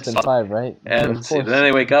 is less than 5, right? And then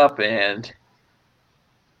they wake up and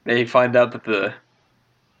they find out that the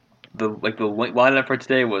lineup for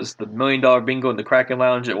today was the $1 Million Bingo in the Kraken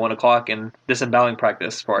Lounge at 1:00 and disemboweling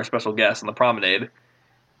practice for our special guest on the promenade.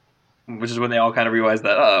 Which is when they all kind of realize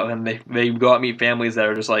that, and they go out and meet families that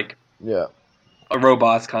are just like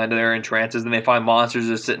robots, kind of. They're in trances, and they find monsters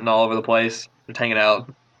just sitting all over the place, just hanging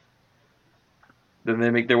out. Then they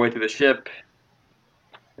make their way through the ship,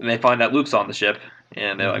 and they find out Luke's on the ship,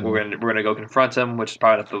 and they're like, we're gonna go confront him, which is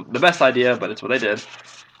probably not the best idea, but it's what they did.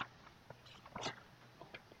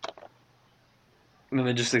 And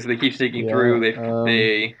then they keep sneaking through.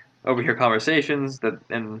 They overhear conversations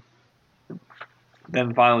and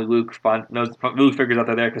then finally Luke figures out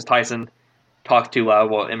they're there because Tyson talks too loud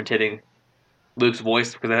while imitating Luke's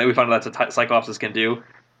voice, because we found out that's what Cyclopses can do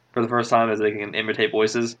for the first time, is they can imitate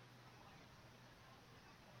voices.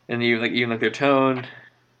 And even their tone.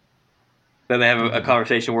 Then they have a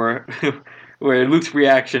conversation where Luke's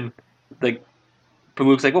reaction, like,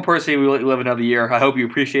 Luke's like, well, Percy, we live another year. I hope you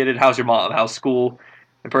appreciate it. How's your mom? How's school?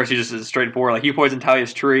 And Percy just is straightforward, like, you poisoned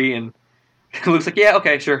Talia's tree, and Luke's like, yeah,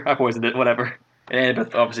 okay, sure, I poisoned it, whatever. And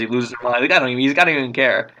Annabeth obviously loses her mind. Like, I don't even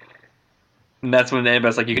care. And that's when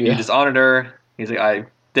Annabeth's like, you dishonored her. He's like, I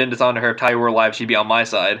didn't dishonor her. If Talia were alive, she'd be on my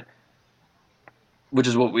side. Which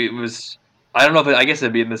is what I don't know if I guess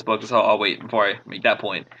it'd be in this book, so I'll wait before I make that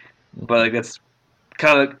point. But like that's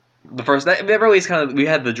kind of the first. That really is kind of, we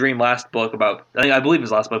had the dream last book about, I believe it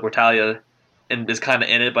was last book, where Talia is kind of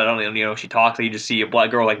in it, but I don't know, she talks. Like, you just see a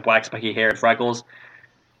black girl like black spiky hair and freckles.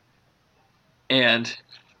 And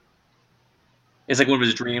it's like one of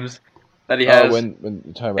his dreams that he has. When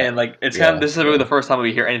you're talking about, and like it's kind of, this is really the first time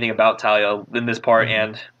we hear anything about Talia in this part,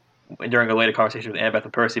 and during a later conversation with Annabeth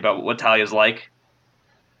and Percy about what Talia's like,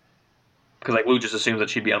 because like Luke just assumes that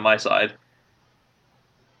she'd be on my side,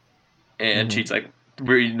 and she's like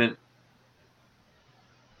reading it.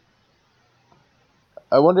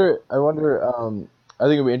 I wonder. I think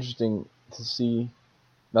it'd be interesting to see,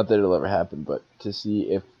 not that it'll ever happen, but to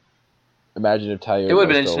see if. Imagine if Talia. It would have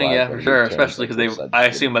been interesting, yeah, for sure. Especially because I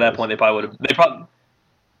assume by that point they probably would have.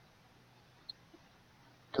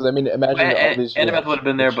 Because I mean, imagine all these years. Annabeth would have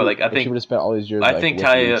been there, but like I she think would have spent all these years. I like, think with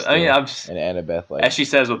Talia. Luke I mean, still, I'm just, and Annabeth, like, as she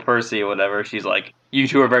says with Percy or whatever, she's like, you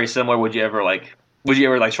two are very similar. Would you ever like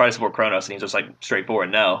try to support Kronos? And he's just like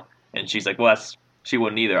straightforward no. And she's like, well, she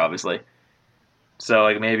wouldn't either, obviously. So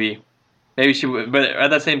like maybe she would, but at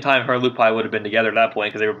that same time, her and Luke probably would have been together at that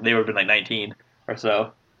point because they would have been like 19 or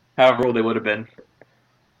so, however old they would have been.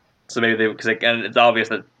 So maybe they, because and it's obvious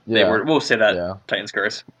that they were. We'll say that Titan's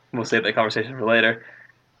Curse. We'll save that conversation for later.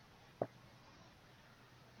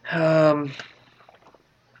 Yeah,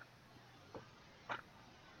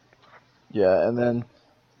 and then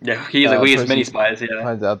he's like, we have many spies. Yeah,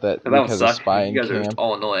 finds out that Luke has a spy in camp. You guys are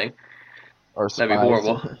all annoying. Or spies. That'd be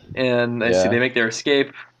horrible. And I see they make their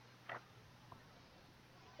escape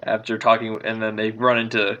after talking, and then they run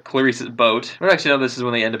into Clarice's boat. Or actually, no, this is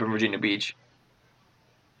when they end up in Virginia Beach.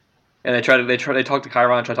 And they talk to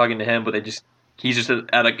Chiron, try talking to him, but he's just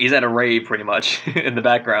at a rave pretty much in the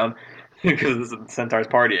background because the Centaur's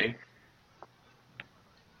partying.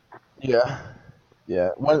 Yeah.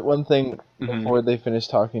 One thing before they finish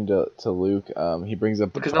talking to Luke, he brings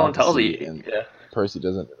up because no one tells you. And Percy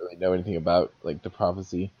doesn't really know anything about like the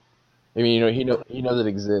prophecy. I mean, he knows it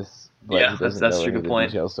exists, but he doesn't know any of the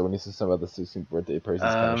details. So when he says something about the 16th birthday, Percy's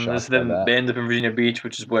kind of shocked by that. They end up in Virginia Beach,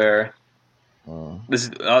 which is where this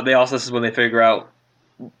is when they figure out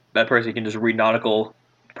that Percy can just read nautical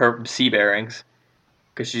sea bearings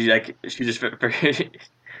because she's like she's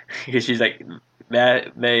like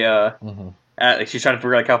that they she's trying to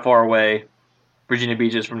figure out how far away Virginia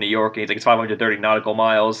Beach is from New York. And he's like, it's 530 nautical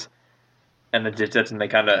miles, and then that's when they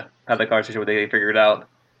kind of have that conversation where they figure it out.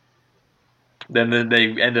 Then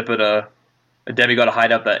they end up at a demigod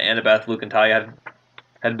hideout that Annabeth, Luke, and Talia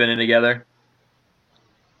had been in together.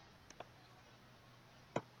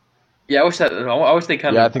 Yeah, I wish they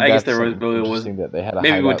kind of. I guess there really was that they had a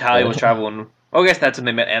maybe when Talia was traveling. I guess that's when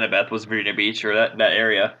they met Annabeth, was Virginia Beach or that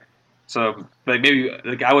area. So, like maybe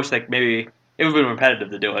I wish maybe it would have been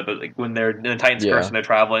repetitive to do it, but like when they're in the Titan's Curse and they're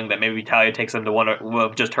traveling, that maybe Talia takes them to one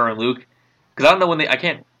of just her and Luke. Because I don't know when I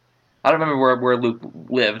don't remember where Luke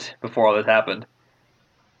lived before all this happened.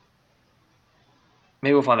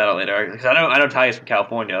 Maybe we'll find that out later. Because I know Talia's from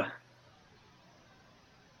California.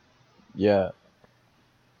 Yeah.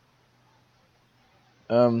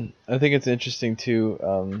 I think it's interesting too.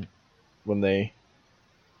 When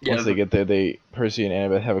once they get there, Percy and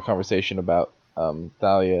Annabeth have a conversation about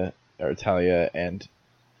Talia, and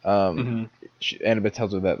Annabeth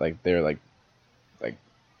tells her that like they're like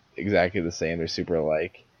exactly the same. They're super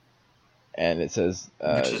alike, and it says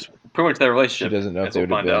which is pretty much their relationship. She doesn't know if they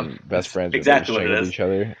would have been best friends exactly or with each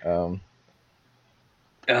other.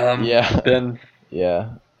 Then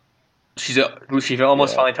she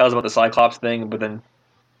almost finally tells about the Cyclops thing, but then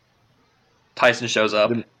Tyson shows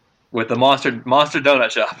up with the monster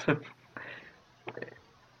donut shop.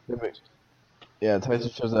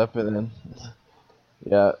 Tyson shows up, and then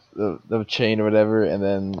the chain or whatever, and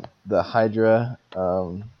then the Hydra. I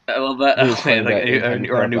love that.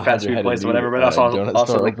 Or a new fast food place or whatever, but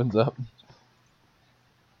also like, opens up.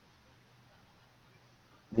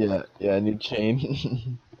 A new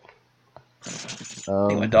chain.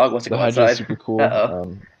 My dog wants to go outside. The Hydra's super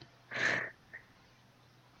cool.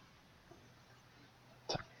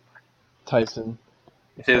 Tyson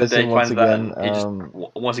finds that he just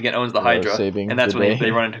once again owns the Hydra, and that's when they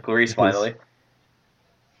run into Clarice finally.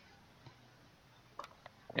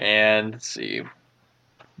 And let's see,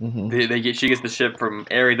 she gets the ship from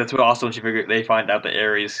Ares. That's what also when they find out that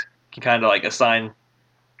Ares can kind of like assign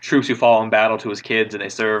troops who fall in battle to his kids, and they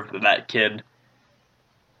serve that kid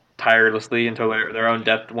tirelessly until their own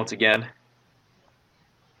death once again.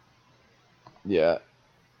 Yeah,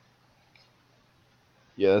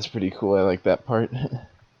 that's pretty cool. I like that part.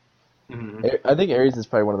 I think Ares is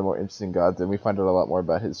probably one of the more interesting gods, and we find out a lot more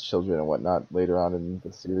about his children and whatnot later on in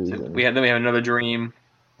the series. So we have another dream,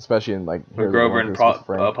 especially in like Grover and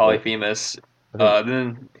Polyphemus.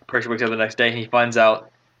 Then Percy wakes up the next day, and he finds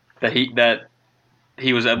out that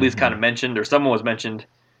he was at least kind of mentioned, or someone was mentioned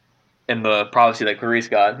in the prophecy that Clarice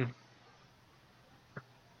got.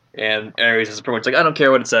 And Ares is pretty much like, I don't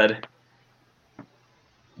care what it said.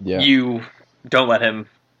 Yeah. You don't let him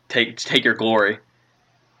take your glory.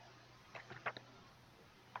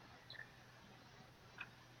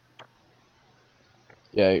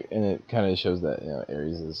 Yeah, and it kind of shows that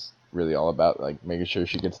Ares is really all about like making sure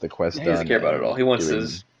she gets the quest done. He doesn't care about it at all. He wants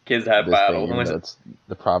his kids to have battle. It's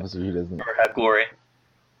the prophecy. He doesn't have glory.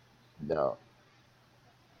 No,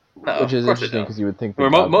 which is interesting because you would think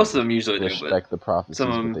most of them usually respect the prophecies,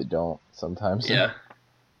 but they don't sometimes. Yeah.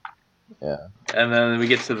 Yeah. And then we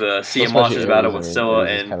get to the Sea of Monsters battle with Scylla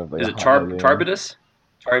and is it Charybdis?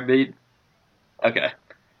 Chart beat. Okay.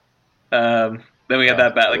 Then we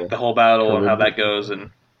got Yeah, like the whole battle and how that goes,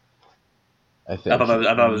 and I I think. thought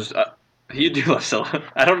it was. You do love Scylla.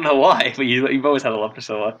 I don't know why, but you've always had a love for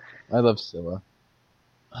Scylla. I love Scylla.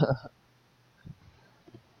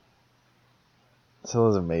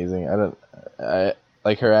 Scylla's amazing. I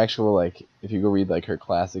like her actual like. If you go read like her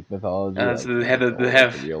classic mythology, like, So they have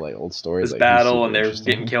the real like old stories, this like he's battle, super and they're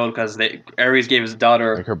interesting. getting killed because Ares gave his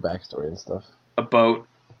daughter like her backstory and stuff. a boat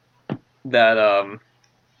that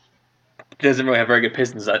doesn't really have very good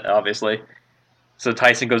pistons, obviously. So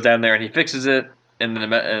Tyson goes down there and he fixes it,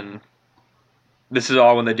 and this is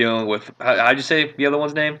all when they're dealing with how'd you say the other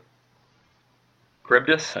one's name?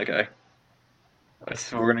 Charybdis. Okay,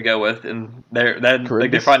 that's what we're gonna go with. And they're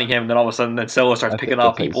fighting him, and then all of a sudden, then Scylla starts picking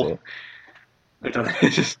off people. Which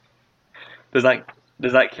just does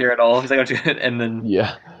not care at all. He's like, and then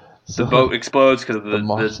the boat explodes because of the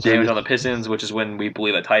damage on the pistons, which is when we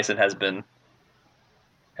believe that Tyson has been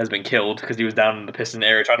killed because he was down in the piston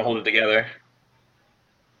area trying to hold it together.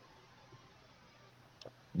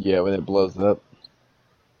 Yeah, when it blows up.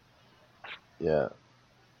 Yeah.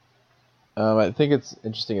 I think it's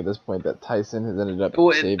interesting at this point that Tyson has ended up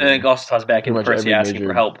saving. And it also ties back into Percy asking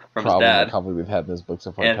for help from his dad. Probably we've had in this book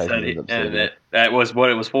so far. And that was what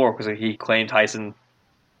it was for because he claimed Tyson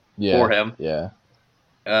for him. Yeah.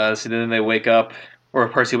 So then they wake up, or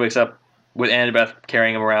Percy wakes up with Annabeth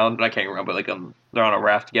carrying him around. Not carrying him around, but like they're on a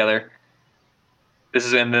raft together.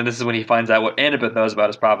 This is when he finds out what Annabeth knows about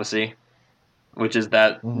his prophecy, which is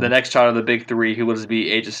that the next child of the big three, who lives to be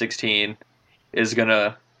age of 16, is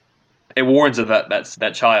gonna. It warns of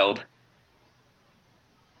that child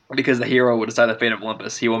because the hero will decide the fate of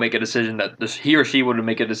Olympus. He will make a decision he or she would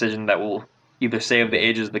make a decision that will either save the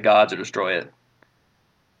ages of the gods or destroy it.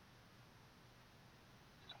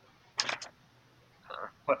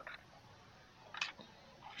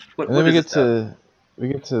 And then we get to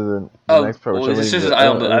the next part. Which this is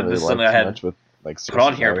something I had with, like, put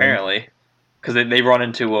on here apparently because they run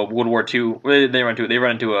into a World War II. They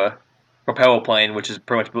run into a propeller plane, which is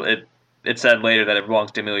pretty much it. It said later that it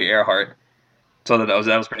belongs to Amelia Earhart, so that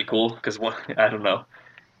was pretty cool because I don't know.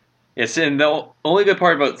 It's in the only good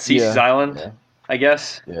part about Cece's Island, I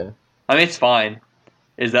guess. Yeah. I mean, it's fine.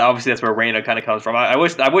 Is that obviously that's where Reyna kind of comes from? I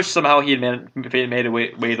wish somehow he had made a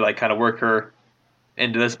way to like kind of work her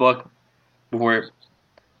into this book, or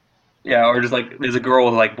just like there's a girl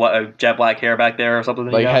with like jet black hair back there or something.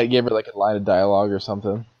 Like gave her like a line of dialogue or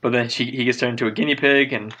something. But then he gets turned into a guinea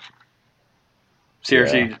pig and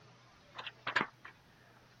seriously.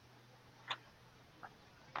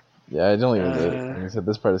 Yeah, I don't even. Like I said,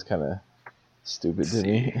 this part is kind of stupid to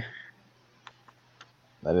me.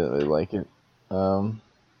 I didn't really like it. Well,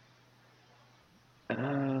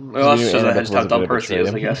 that's just how dumb Percy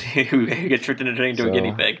is, I guess. Who gets tricked into turning into a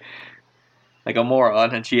guinea pig, like a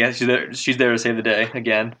moron, and she's there to save the day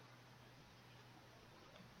again.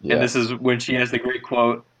 Yeah. And this is when she has the great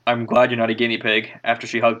quote, "I'm glad you're not a guinea pig," after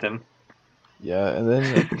she hugged him. Yeah, and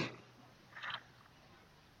then.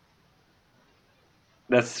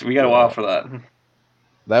 We got a while for that.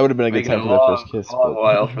 That would have been a good time for their first kiss. A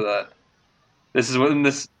while for that. This is when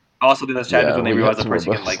this also in this chapter is when they realize that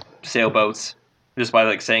Percy can like sail boats just by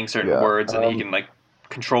like saying certain words, and he can like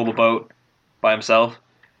control the boat by himself.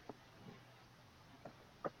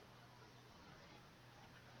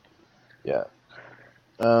 Yeah.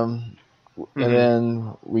 And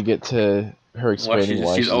then we get to her explaining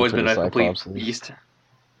why she's always been a complete beast.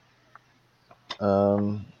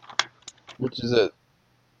 Which is a.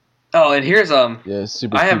 Oh, and here's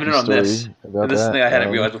super. I haven't on this. This is thing I hadn't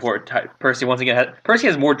realized before. Percy once again Percy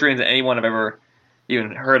has more dreams than anyone I've ever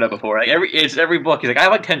even heard of before. Like every book, he's like, I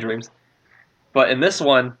have like 10 dreams, but in this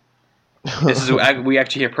one, we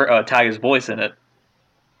actually hear Tag's voice in it,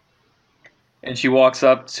 and she walks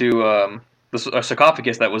up to the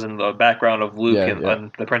sarcophagus that was in the background of Luke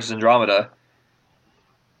and the Princess Andromeda.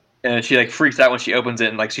 And she like freaks out when she opens it,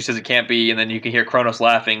 and like she says it can't be, and then you can hear Kronos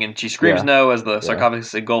laughing, and she screams no as the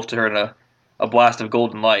sarcophagus engulfs her in a blast of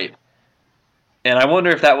golden light. And I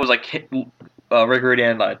wonder if that was like Rick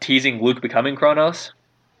Riordan teasing Luke becoming Kronos.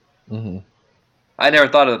 Mm-hmm. I never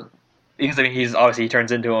thought of because I mean he's obviously he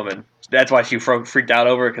turns into him, and that's why she freaked out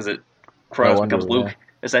over it because Kronos becomes Luke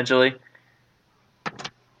essentially.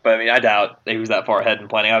 But I mean I doubt he was that far ahead in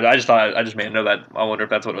planning. I just made a note that I wonder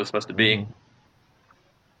if that's what it was supposed to be. Mm-hmm.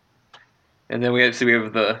 And then we have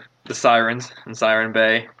the sirens in Siren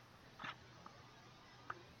Bay.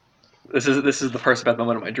 This is the first about the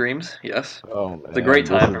moment of my dreams. Yes. Oh man, it's a great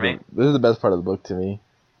time for me. This is the best part of the book to me.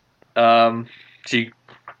 She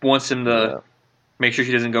wants him to make sure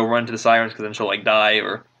she doesn't go run to the sirens because then she'll like die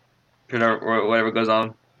or or whatever goes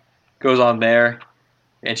on there,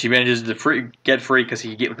 and she manages to get free because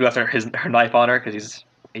he left her knife on her because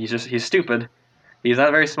he's stupid. He's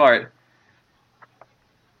not very smart.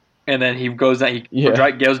 And then he goes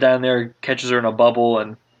down there, catches her in a bubble,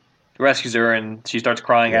 and rescues her, and she starts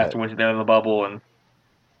crying after when she's down in the bubble, and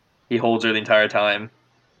he holds her the entire time.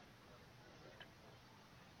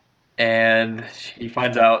 And he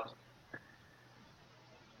finds out.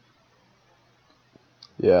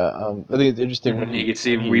 Yeah, I think it's interesting when you can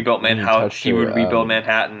see he rebuilt how she would rebuild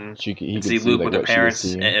Manhattan. He and see Luke with the parents,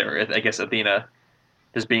 and I guess Athena,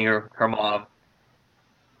 just being her mom.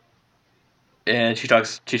 And she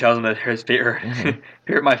tells him that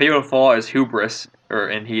my favorite flaw is hubris,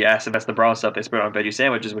 and he asks if that's the brown stuff they spread on veggie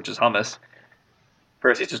sandwiches, which is hummus.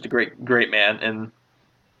 Percy's just a great man, and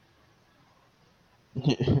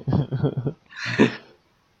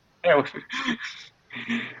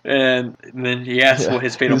and then he asks what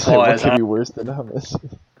his fatal flaw is. What could be worse than hummus?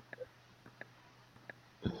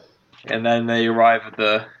 And then they arrive at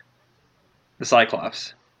the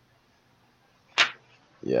Cyclops.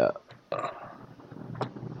 Yeah.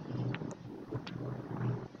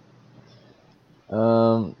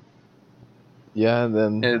 Yeah,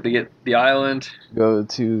 then they get the island. Go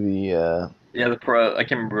to the I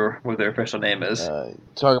can't remember what their official name is.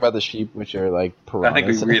 Talk about the sheep, which are like piranhas. I think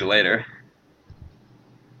we read it later,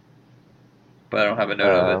 but I don't have a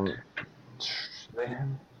note of it.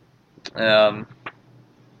 Then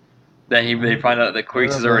they find out that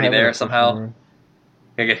Clarice is already there somehow.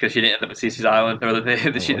 I guess because she didn't end up at Cece's Island, or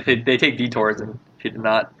they take detours and she did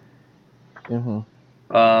not.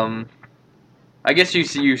 I guess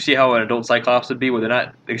you see how an adult Cyclops would be, where they're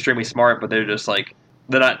not extremely smart, but they're just like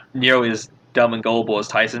they're not nearly as dumb and gullible as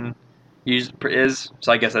Tyson is.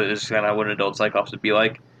 So I guess that is kind of what an adult Cyclops would be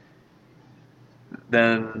like.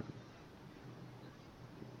 Then,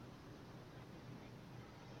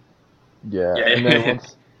 and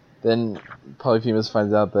then Polyphemus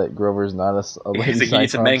finds out that Grover's not a lady Cyclops. He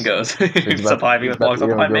needs some mangoes. So Polyphemus walks up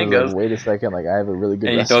to find mangoes. Like, wait a second, I have a really good.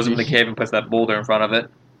 And he throws him in the cave and puts that boulder in front of it.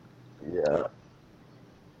 Yeah.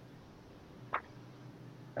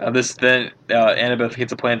 Annabeth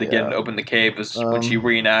gets a plan to get him to open the cave when she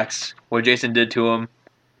reenacts what Jason did to him,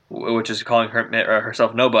 which is calling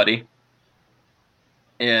herself Nobody.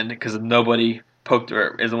 And because Nobody poked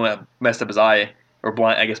her, is the one that messed up his eye, or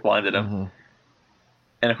blinded him.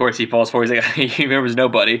 And of course he falls for it. He's like, he remembers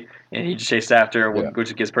Nobody, and he just chases after her,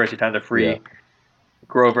 which gives Percy time to free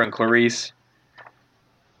Grover and Clarice.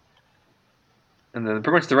 And then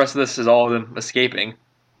pretty much the rest of this is all of them escaping.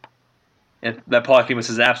 And that Polyphemus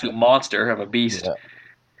is an absolute monster of a beast. Yeah.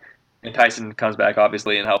 And Tyson comes back,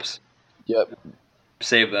 obviously, and helps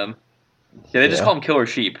save them. Yeah, they just call them killer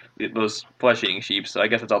sheep, those flesh-eating sheep, so I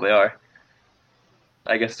guess that's all they are.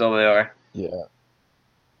 Yeah.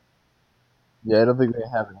 Yeah, I don't think they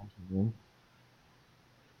have an entry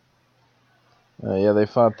name. They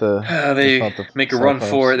fought the... they make a run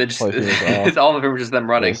for it. They just... It's all of them just them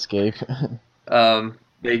running. They escape.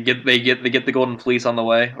 They get the golden fleece on the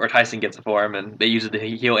way, or Tyson gets it for him, and they use it to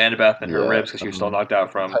heal Annabeth and her ribs because she was still knocked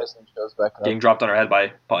out from Tyson shows back up. Getting dropped on her head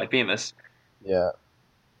by Polyphemus. Yeah.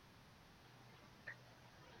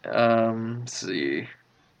 Let's see.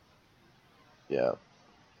 Yeah.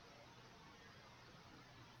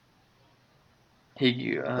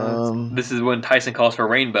 This is when Tyson calls for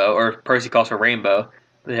Rainbow, or Percy calls for Rainbow,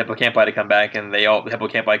 the Hippocampi to come back, and the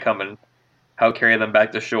Hippocampi come and help carry them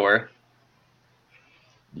back to shore.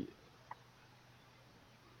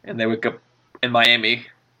 And they wake up in Miami,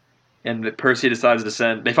 and Percy decides to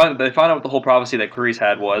send. They find out what the whole prophecy that Clarice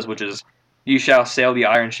had was, which is, "You shall sail the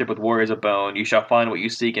iron ship with warriors of bone. You shall find what you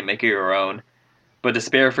seek and make it your own. But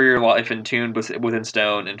despair for your life entombed within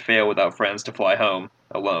stone, and fail without friends to fly home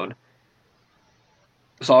alone."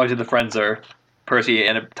 So obviously the friends are Percy,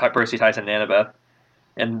 Tyson, and Annabeth,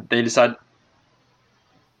 and they decide.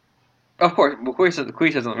 Of course, Clarice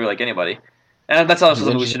doesn't really like anybody. And that's also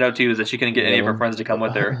something we should know, too, is that she couldn't get any of her friends to come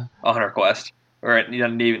with her on her quest. Or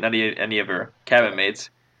not any of her cabin mates.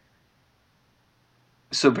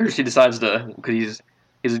 So Percy decides to, because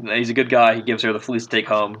he's a good guy, he gives her the fleece to take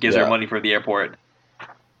home, gives her money for the airport,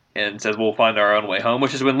 and says we'll find our own way home,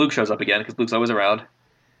 which is when Luke shows up again, because Luke's always around.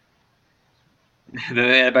 Then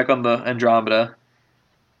they head back on the Andromeda,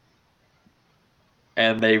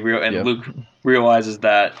 and Luke realizes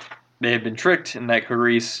that they have been tricked, and that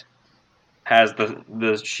Clarice has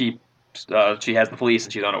the sheep. She has the fleece,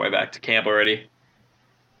 and she's on her way back to camp already.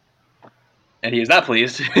 And he is not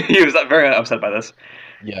pleased. He was very upset by this.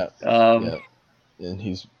 Yeah. And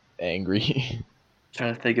he's angry.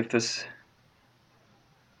 Trying to think if this.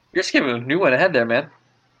 You're skipping a new one ahead there, man.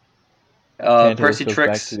 Tantalus Percy goes back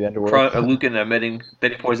tricks to the underworld. Luke into admitting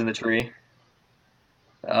that he poisoned the tree.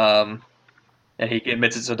 And he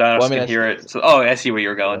admits it so Dionysus can hear it. So, I see where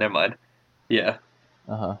you're going. Yeah. Never mind. Yeah.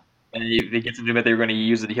 Uh-huh. And he gets him to admit they were going to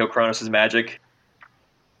use it to heal Cronus' magic.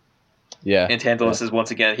 Yeah. And Tantalus is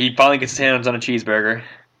once again, he finally gets his hands on a cheeseburger,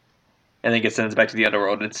 and then gets sent back to the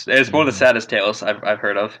underworld. It's one of the saddest tales I've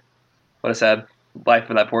heard of. What a sad life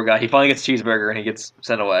for that poor guy. He finally gets a cheeseburger and he gets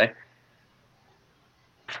sent away.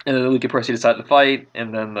 And then Luke and Percy decide to fight,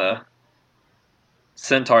 and then the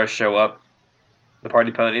centaurs show up, the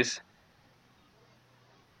party ponies.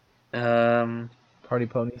 Party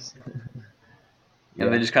ponies.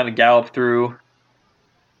 And they just kind of gallop through,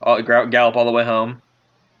 gallop all the way home.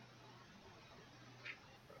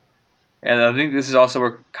 And I think this is also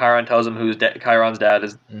where Chiron tells him who's Chiron's dad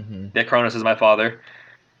is. That Cronus is my father,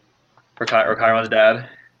 or Chiron's dad.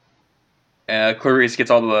 Clarice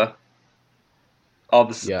gets all the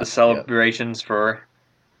celebrations for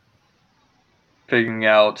figuring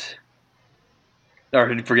out, or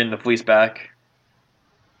for getting the fleece back.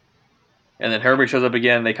 And then Hermes shows up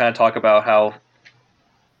again. They kind of talk about how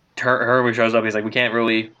Hermes shows up. He's like, we can't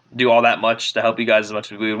really do all that much to help you guys as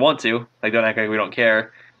much as we would want to. Like, don't act like we don't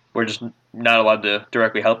care. We're just not allowed to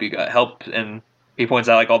directly help you guys. And he points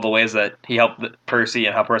out like all the ways that he helped Percy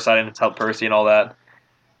and how Poseidon helped Percy and all that.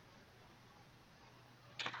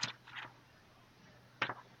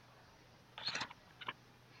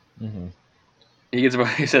 He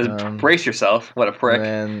says, brace yourself. What a prick.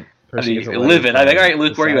 And live it. I'm like, all right,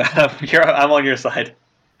 Luke, where are you at? I'm on your side.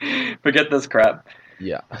 Forget this crap.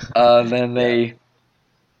 Yeah. Then they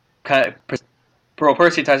kind of...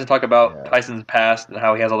 Percy and Tyson talk about Tyson's past and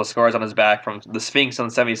how he has all the scars on his back from the Sphinx on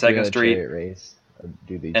 72nd Street. Race.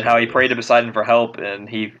 And how he prayed to Poseidon for help, and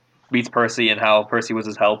he beats Percy, and how Percy was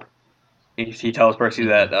his help. He tells Percy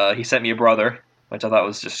that he sent me a brother, which I thought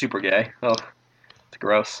was just super gay. Oh, it's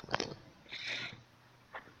gross.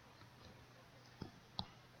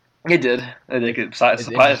 It did. I think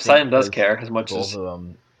Poseidon does care as much as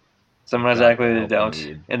sometimes exactly they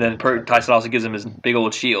don't. And then Tyson also gives him his big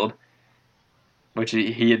old shield, which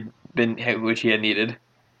he had needed.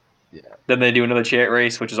 Yeah. Then they do another chariot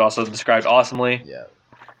race, which is also described awesomely. Yeah.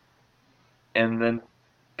 And then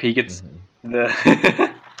he gets the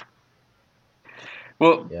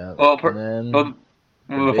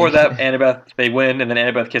before that, Annabeth, they win, and then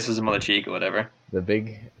Annabeth kisses him on the cheek or whatever. The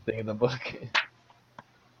big thing in the book.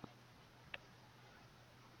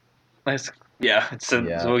 Yeah. So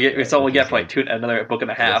we'll get for like another book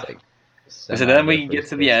and a half. Like so then we get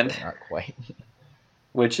to the end. Not quite.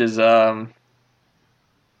 Which is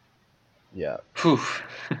yeah. Whew.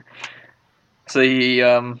 So he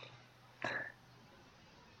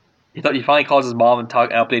finally calls his mom and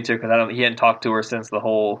updates her because he hadn't talked to her since the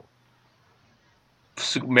whole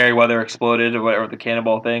Merryweather exploded or whatever, the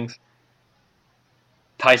cannonball things.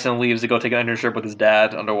 Tyson leaves to go take an internship with his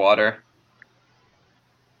dad underwater.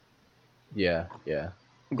 Yeah.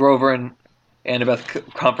 Grover and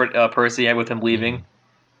Annabeth comfort Percy with him leaving.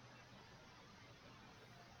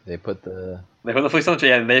 They put the fleece on the tree.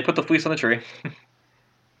 Yeah, they put the fleece on the tree.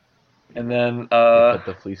 And then they put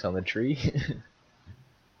the fleece on the tree.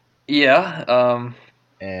 Yeah.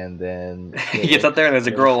 And then he gets up there and there's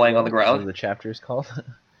a girl laying on the ground. What the chapter is called.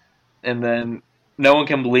 And then no one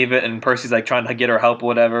can believe it, and Percy's like trying to get her help or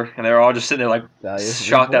whatever, and they're all just sitting there like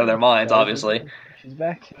shocked out of their minds, obviously. She's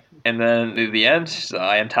back. And then at the end,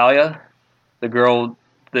 I am Talia, the girl,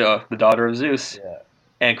 the daughter of Zeus. Yeah.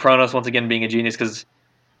 And Kronos once again being a genius because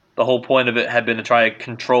the whole point of it had been to try to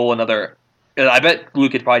control another. I bet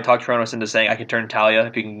Luke could probably talk Kronos into saying, I can turn Talia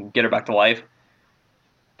if you can get her back to life.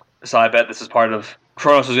 So I bet this is part of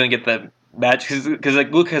Kronos was going to get the match because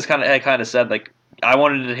like Luke had kind of said like I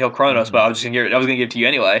wanted to heal Kronos, but I was going to give it to you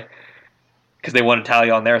anyway because they wanted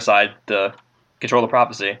Talia on their side to control the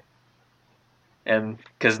prophecy. And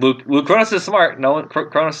because Luke Kronos is smart,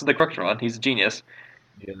 Kronos is the crooked one. He's a genius.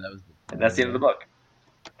 Yeah, and that's the end of the book.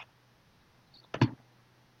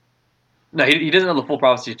 No, he doesn't know the full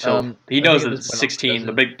prophecy until he knows that 16,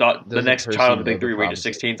 the big the next child of the big three, where he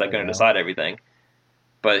 16 is like going to decide everything.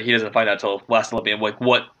 But he doesn't find out until Last Olympian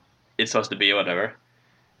what it's supposed to be or whatever.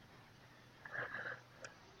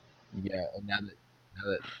 Yeah, and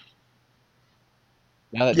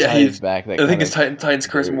now that Titan's back, I think it's Titan's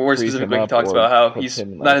curse more specifically talks about how he's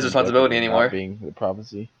not his responsibility anymore. Being the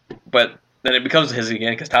prophecy. But then it becomes his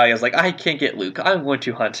again because Talia's like, I can't get Luke. I'm going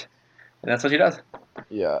to hunt, and that's what she does.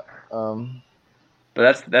 Yeah.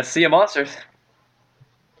 But that's Sea of Monsters.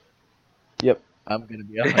 Yep, I'm gonna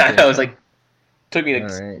be. I was like, took me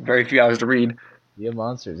very few hours to read. Sea of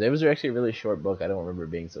Monsters. It was actually a really short book. I don't remember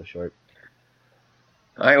it being so short.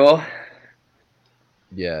 All right, well,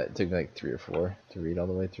 Yeah, it took me like 3 or 4 to read all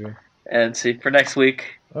the way through. And see for next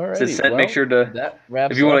week. Alrighty, Make well, sure to that if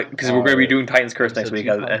wraps you want up to because we're going to be our doing Titans Curse next episode week,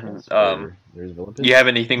 2 and podcast for There's you have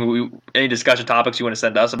Villains. any discussion topics you want to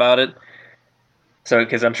send us about it? So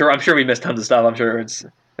because I'm sure we missed tons of stuff. I'm sure it's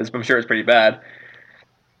pretty bad.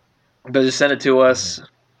 But just send it to us,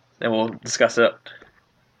 and we'll discuss it.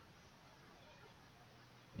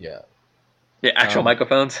 Yeah. Yeah, actual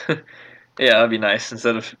microphones. Yeah, that'd be nice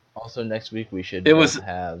instead of. Also, next week we should It both was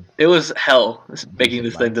have it was hell making decent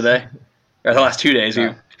this thing mics. today. Or the Yeah. last 2 days we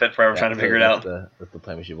spent forever trying to So figure it out. that's the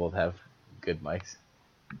plan. We should both have good mics.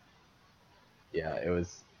 Yeah, it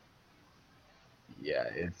was. Yeah,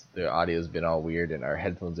 the audio's been all weird and our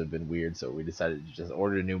headphones have been weird, so we decided to just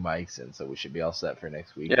order new mics, and so we should be all set for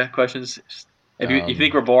next week. Yeah, questions. If you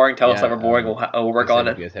think we're boring, tell us that we're boring. We'll work on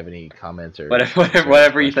If it. you guys have any comments or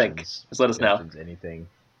Whatever you think, just let us know. Anything.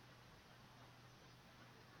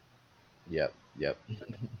 Yep. Yeah,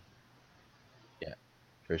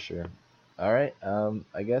 for sure. All right.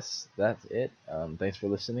 I guess that's it. Thanks for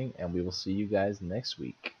listening, and we will see you guys next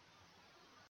week.